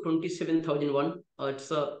ISO 27001.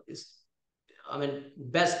 I mean,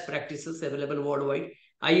 best practices available worldwide.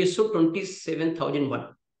 ISO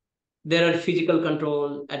 27001. There are physical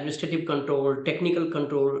control, administrative control, technical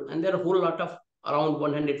control, and there are a whole lot of around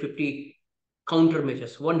 150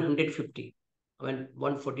 countermeasures. 150. I mean,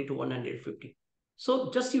 140 to 150.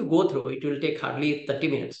 So just you go through, it will take hardly 30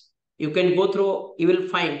 minutes. You can go through, you will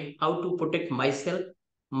find how to protect myself,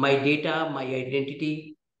 my data, my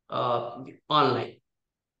identity online.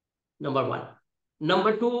 Number one.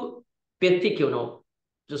 Number two, basic,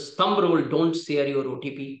 just thumb rule, don't share your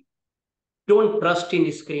OTP. Don't trust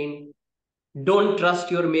in screen. Don't trust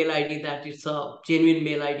your mail ID that it's a genuine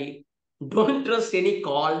mail ID. Don't trust any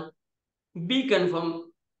call. Be confirmed.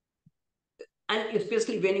 And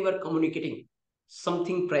especially when you are communicating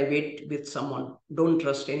something private with someone, don't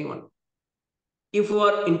trust anyone. If you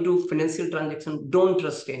are into financial transaction, don't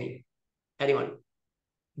trust anyone.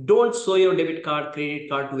 Don't show your debit card, credit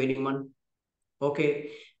card to anyone.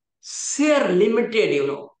 Okay. Share limited,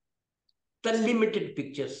 the limited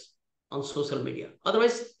pictures on social media.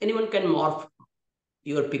 Otherwise, anyone can morph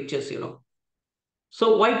your pictures,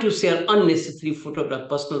 So why to share unnecessary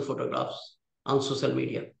personal photographs on social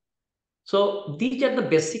media? So these are the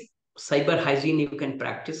basic cyber hygiene you can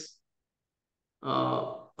practice.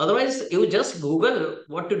 Otherwise, you just Google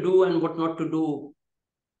what to do and what not to do.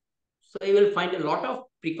 So you will find a lot of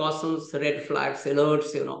precautions, red flags,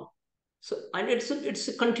 alerts, So and it's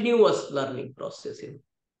a continuous learning process.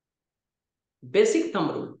 Basic thumb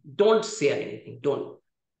rule: don't share anything.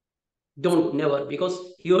 Don't never, because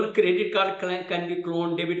your credit card can be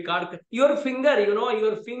cloned, debit card, your finger,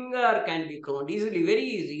 your finger can be cloned easily, very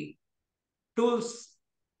easy. Tools,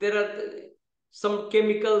 there are some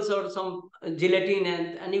chemicals or some gelatin,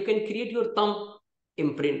 and you can create your thumb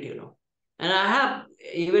imprint, And I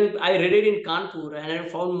read it in Kanpur, and I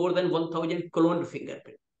found more than 1,000 cloned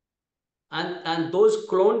fingerprint. And those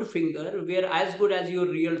cloned finger were as good as your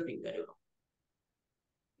real finger,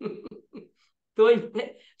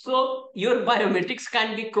 So your biometrics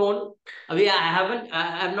can be cloned. I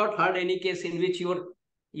have not heard any case in which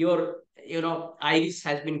your iris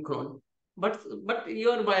has been cloned. But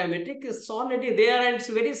your biometric is already there, and it's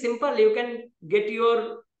very simple. You can get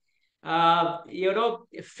your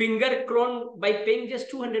finger clone by paying just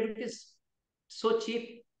 200 rupees. So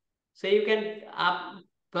cheap. So you can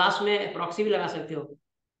class में proxy भी लगा सकते हो.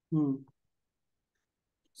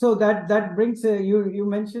 So that brings you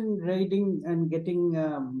mentioned raiding and getting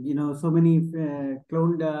so many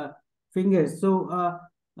cloned fingers. So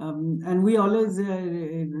and we always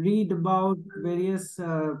read about various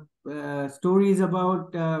stories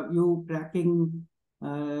about you tracking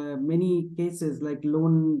many cases like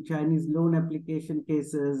Chinese loan application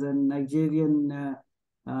cases and Nigerian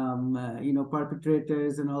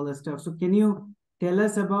perpetrators and all that stuff. So can you tell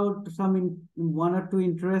us about one or two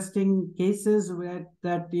interesting cases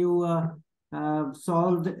that you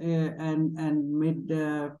solved and made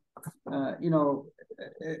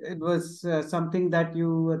it was something that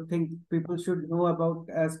you think people should know about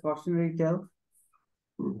as cautionary tale?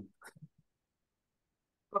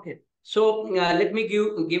 Okay, so let me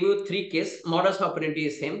give you three cases. Modus operandi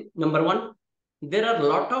is same. Number one, there are a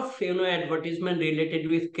lot of advertisement related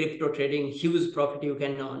with crypto trading, huge profit you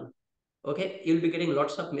can earn. Okay, you'll be getting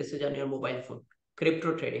lots of message on your mobile phone,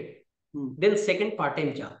 crypto trading. Then second,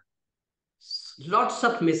 part-time job. Lots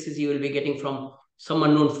of messages you will be getting from some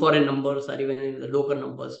unknown foreign numbers or even the local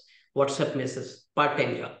numbers, WhatsApp messages,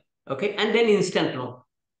 part-time job. Okay, and then instant loan.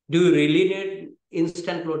 Do you really need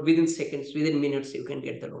instant loan? Within seconds, within minutes, you can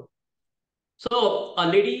get the loan. So a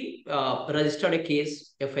lady registered a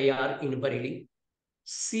case, FIR in Bareilly.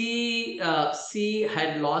 She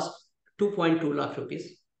had lost 2.2 lakh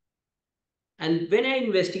rupees. And when I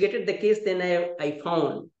investigated the case, then I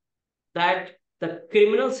found that the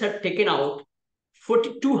criminals had taken out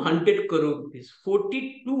 4,200 crore rupees,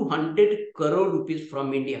 4,200 crore rupees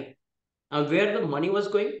from India. And where the money was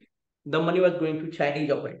going? The money was going to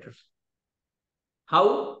Chinese operators.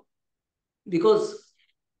 How? Because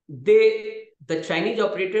the Chinese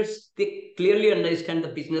operators, they clearly understand the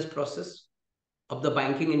business process of the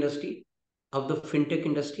banking industry, of the fintech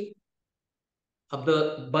industry, of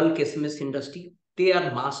the bulk SMS industry. They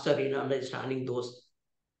are master in understanding those.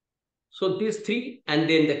 So these three, and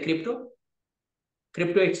then the crypto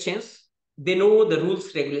exchange, they know the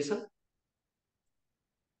rules, regulation.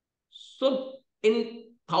 So in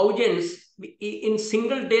thousands, in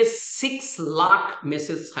single day, 6 lakh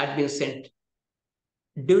messages had been sent.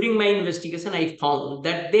 During my investigation, I found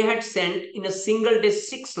that they had sent in a single day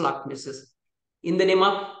 6 lakh messages in the name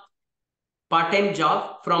of part-time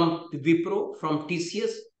job from Wipro, from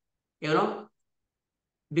TCS,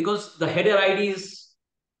 because the header ID is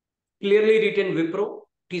clearly written Wipro,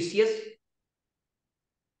 TCS.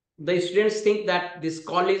 The students think that this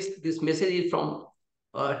message is from,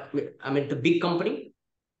 the big company.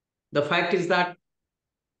 The fact is that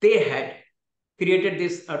they had created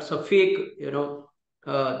this as a fake,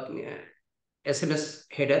 SMS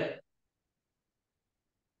header.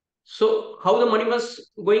 So how the money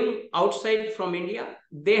was going outside from India?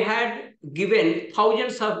 They had given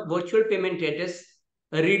thousands of virtual payment addresses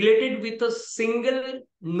related with a single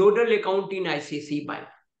nodal account in ICICI Bank.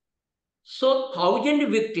 So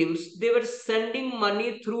 1,000 victims, they were sending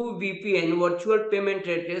money through VPN, virtual payment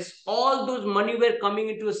address. All those money were coming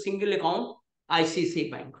into a single account,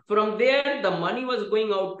 ICICI Bank. From there, the money was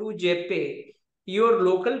going out to JPay, your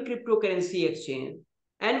local cryptocurrency exchange.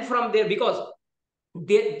 And from there, because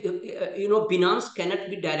Binance cannot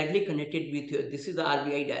be directly connected with you. This is the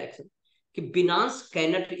RBI direction. Binance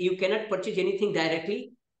you cannot purchase anything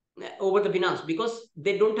directly over the Binance because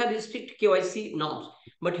they don't have strict KYC norms.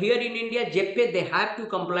 But here in India, JPay, they have to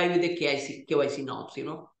comply with the KYC norms,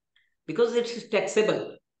 because it's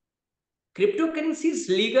taxable. Cryptocurrency is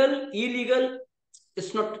legal, illegal.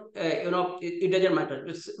 It's not, it doesn't matter.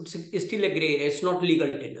 It's still a gray area. It's not legal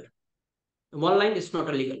tender. One line is not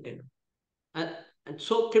a legal tender. And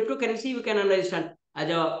so cryptocurrency, you can understand as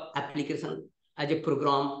a application, as a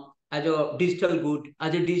program, as a digital good,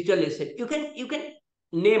 as a digital asset. You can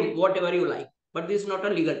name whatever you like, but this is not a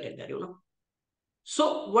legal tender,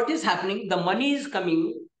 So what is happening? The money is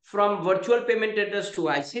coming from virtual payment address to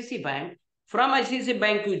ICICI Bank, from ICICI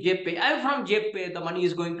Bank to JPay, and from JPay, the money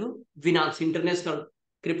is going to Binance, International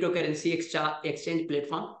Cryptocurrency Exchange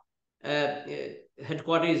Platform.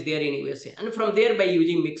 Headquarters is there in USA. And from there, by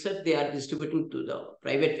using mixers, they are distributing to the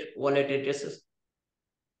private wallet addresses.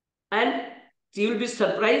 And you will be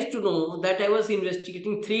surprised to know that I was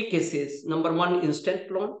investigating 3 cases. Number 1,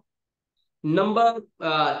 instant loan. Number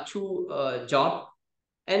 2, job.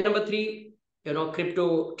 And number 3,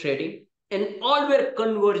 crypto trading. And all were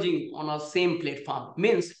converging on a same platform.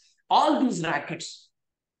 Means all these rackets,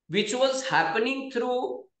 which was happening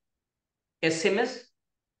through SMS,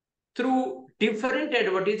 through different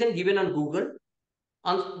advertisements given on Google,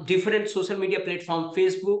 on different social media platform,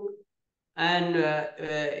 Facebook, and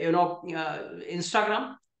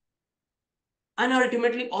Instagram, and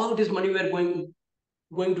ultimately all this money were going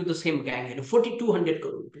to the same gang, 4,200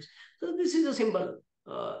 crore rupees. So this is a simple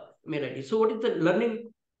melody. So what is the learning?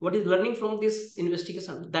 What is learning from this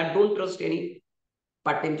investigation? That don't trust any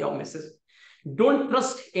part-time job message. Don't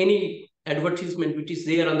trust any advertisement which is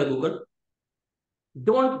there on the Google.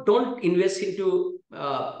 Don't invest into,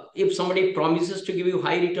 if somebody promises to give you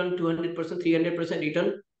high return, 200%, 300%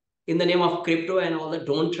 return in the name of crypto and all that,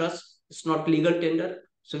 don't trust. It's not legal tender.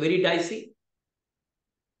 So very dicey.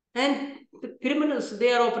 And the criminals,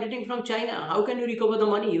 they are operating from China. How can you recover the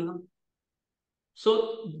money,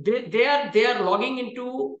 So they are logging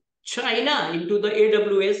into China, into the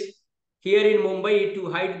AWS here in Mumbai to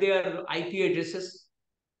hide their IP addresses,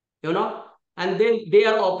 and then they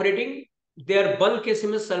are operating their bulk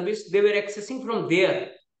SMS service. They were accessing from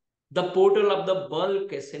there, the portal of the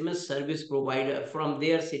bulk SMS service provider, from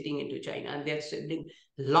there sitting into China, and they're sending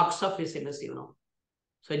lots of SMS,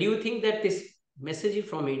 So do you think that this message is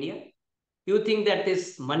from India? You think that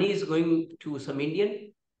this money is going to some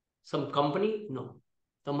Indian, some company? No.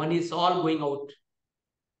 The money is all going out.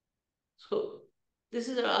 So this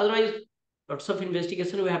is, otherwise lots of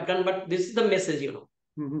investigation we have done, but this is the message,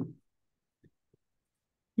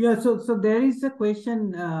 Yeah, so there is a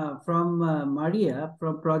question from Maria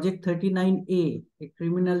from Project 39A, a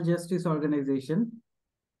criminal justice organization.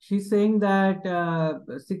 She's saying that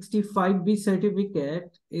 65B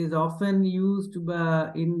certificate is often used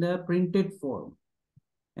in the printed form,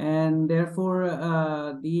 and therefore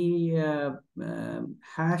the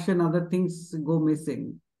hash and other things go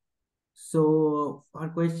missing. So our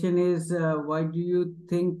question is, why do you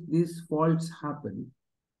think these faults happen?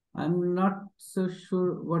 I'm not so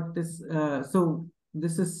sure what this, so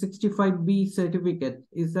this is 65B certificate.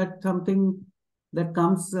 Is that something that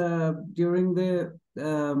comes during the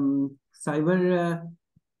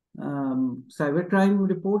cybercrime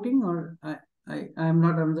reporting, or I'm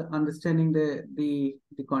not understanding the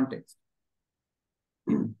context.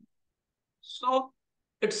 So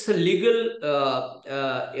it's a legal,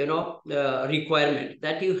 requirement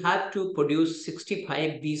that you have to produce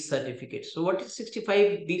 65B certificates. So what is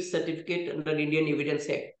 65B certificate under Indian Evidence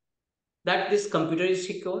Act? That this computer is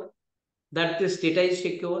secure, that this data is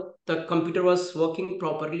secure, the computer was working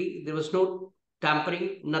properly, there was no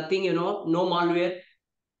tampering, nothing, no malware.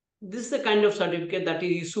 This is the kind of certificate that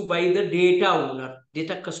is issued by the data owner,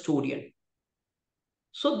 data custodian.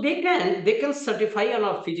 So they can certify on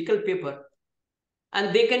a physical paper,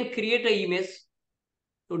 and they can create an image,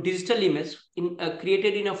 a digital image,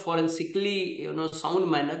 created in a forensically sound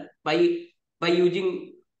manner by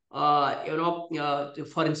using the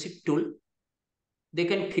forensic tool. They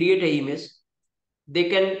can create an image. They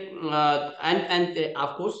can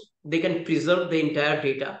of course they can preserve the entire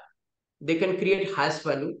data. They can create hash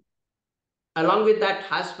value. Along with that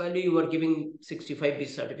hash value, you are giving 65B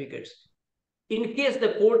certificates. In case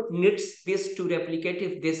the court needs this to replicate,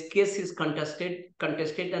 if this case is contested,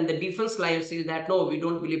 and the defense lawyer says that, no, we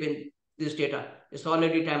don't believe in this data, it's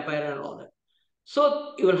already tampered and all that.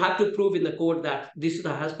 So you will have to prove in the court that this is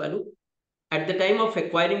the hash value. At the time of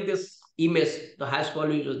acquiring this image, the hash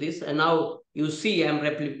value is this, and now you see I'm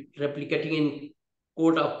replicating in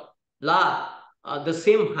court of law, the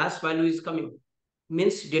same hash value is coming.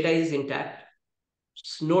 Means data is intact,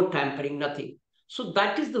 no tampering, nothing. So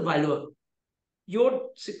that is the value. Your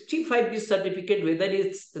 65B certificate, whether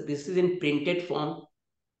this is in printed form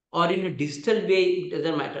or in a digital way, it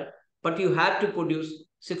doesn't matter. But you have to produce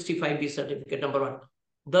 65B certificate, number one.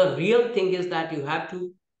 The real thing is that you have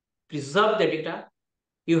to preserve the data.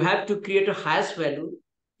 You have to create a hash value.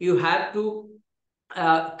 You have to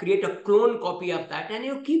create a clone copy of that, and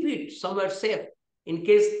you keep it somewhere safe. In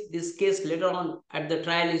case this case later on at the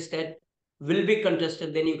trial instead will be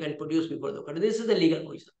contested, then you can produce before the court. This is the legal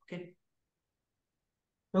position. Okay.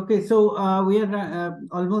 Okay, so we are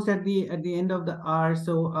almost at the end of the hour.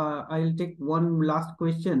 So I'll take one last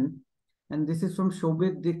question, and this is from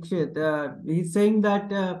Shobit Dikshit. He's saying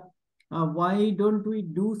that why don't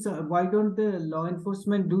the law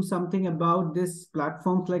enforcement do something about this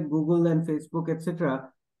platforms like Google and Facebook, etc.,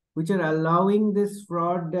 which are allowing this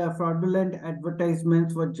fraudulent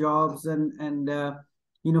advertisements for jobs and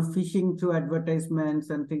phishing through advertisements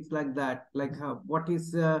and things like that? Like what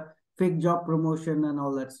is fake job promotion and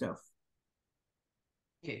all that stuff?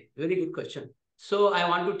 Okay, very good question. So I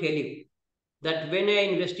want to tell you that when I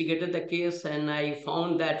investigated the case and I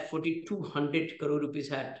found that 4,200 crore rupees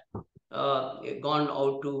had gone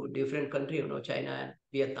out to different countries, China and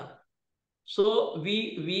Vietnam. So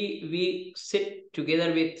we sit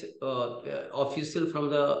together with official from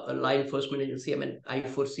the law enforcement agency,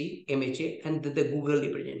 I4C, MHA, and the Google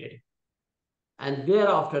representative. And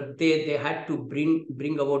thereafter, they had to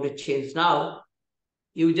bring about a change. Now,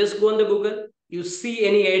 you just go on the Google, you see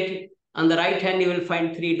any ad, on the right hand, you will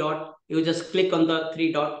find 3 dot. You just click on the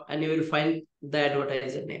 3 dot and you will find the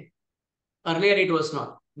advertiser name. Earlier, it was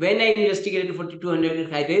not. When I investigated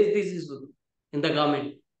 4,200, I raised this issue in the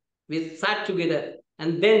government. We sat together,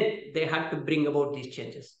 and then they had to bring about these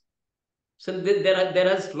changes. So there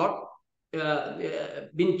has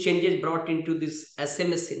been changes brought into this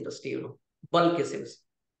SMS industry, bulk SMS.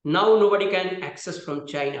 Now nobody can access from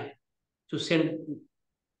China to send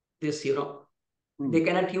this, They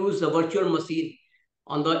cannot use the virtual machine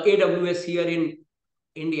on the AWS here in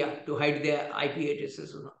India to hide their IP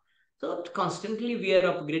addresses. So constantly we are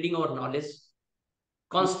upgrading our knowledge.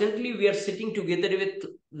 Constantly we are sitting together with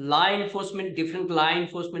law enforcement, different law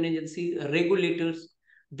enforcement agencies, regulators,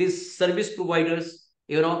 these service providers,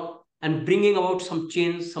 and bringing about some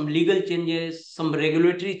change, some legal changes, some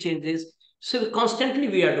regulatory changes. So constantly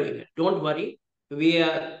we are doing it. Don't worry, we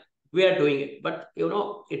are doing it. But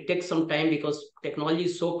it takes some time because technology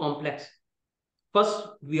is so complex. First,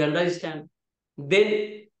 we understand.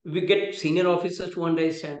 Then we get senior officers to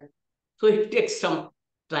understand. So it takes some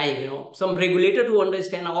time, some regulator to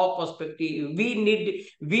understand our perspective. We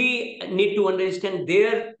need to understand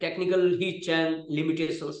their technical hitch and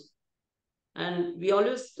limitations. And we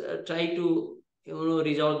always try to,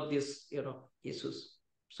 resolve these, issues.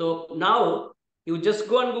 So now you just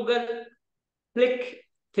go on Google, click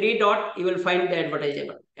 3 dot, you will find the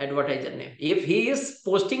advertiser name. If he is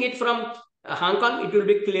posting it from Hong Kong, it will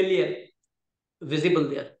be clearly visible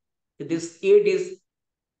there. This ad is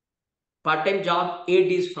part-time job,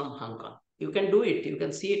 ad is from Hong Kong. You can do it. You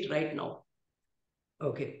can see it right now.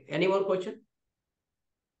 Okay. Any more question?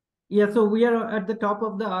 Yeah, so we are at the top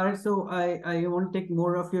of the hour, so I won't take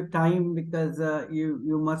more of your time because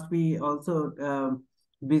you must be also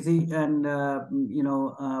busy, and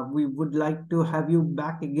we would like to have you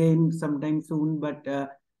back again sometime soon. But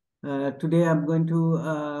today I'm going to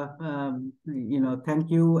thank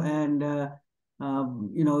you, and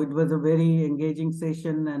it was a very engaging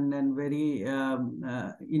session, and very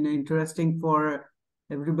interesting for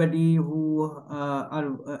everybody who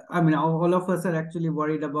I mean, all of us are actually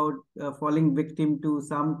worried about falling victim to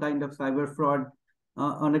some kind of cyber fraud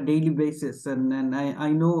on a daily basis. And I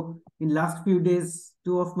know in last few days,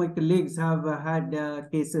 two of my colleagues have had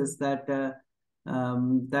cases that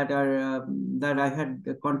that I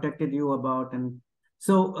had contacted you about. And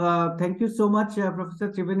so thank you so much,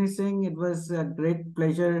 Professor Triveni Singh. It was a great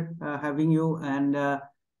pleasure having you. And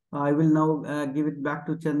I will now give it back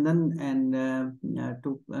to Chandan and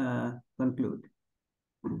to conclude.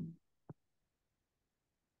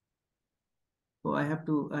 So I have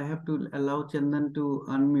to allow Chandan to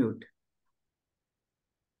unmute.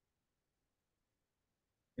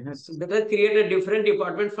 So better create a different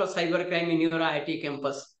department for cybercrime in your IIT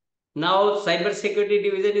campus. Now, cyber security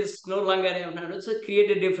division is no longer around. So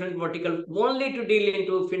create a different vertical only to deal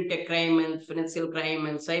into fintech crime and financial crime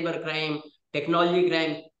and cyber crime, technology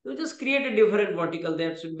crime. You just create a different vertical.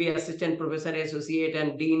 There should be assistant professor, associate,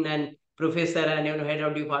 and dean and professor and head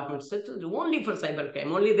of department. So only for cyber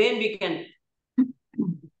crime. Only then we can.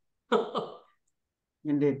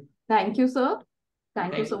 Indeed. Thank you, sir.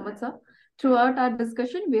 Thank you so much, sir. Throughout our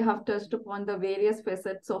discussion, we have touched upon the various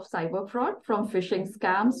facets of cyber fraud, from phishing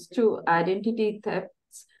scams to identity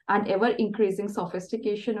thefts and ever-increasing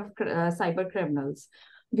sophistication of cyber criminals.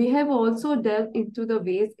 We have also delved into the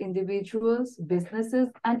ways individuals, businesses,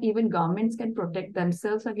 and even governments can protect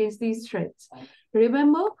themselves against these threats.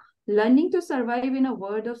 Remember, learning to survive in a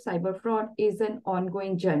world of cyber fraud is an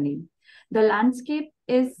ongoing journey. The landscape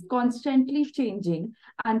is constantly changing,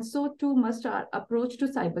 and so too must our approach to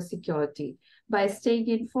cybersecurity. By staying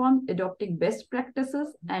informed, adopting best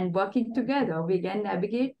practices, and working together, we can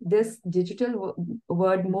navigate this digital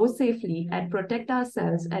world more safely and protect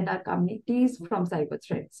ourselves and our communities from cyber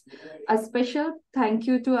threats. A special thank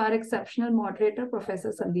you to our exceptional moderator,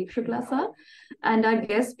 Professor Sandeep Shukla sir, and our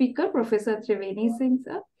guest speaker, Professor Triveni Singh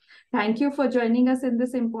sir. Thank you for joining us in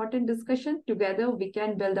this important discussion. Together, we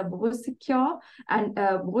can build a more secure and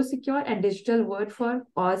digital world for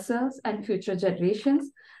ourselves and future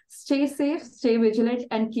generations. Stay safe, stay vigilant,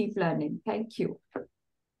 and keep learning. Thank you.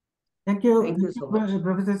 Thank you. Thank you so much,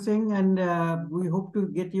 Professor Singh, and we hope to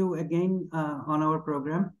get you again on our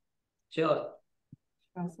program. Sure.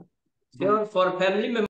 Sure, for family members.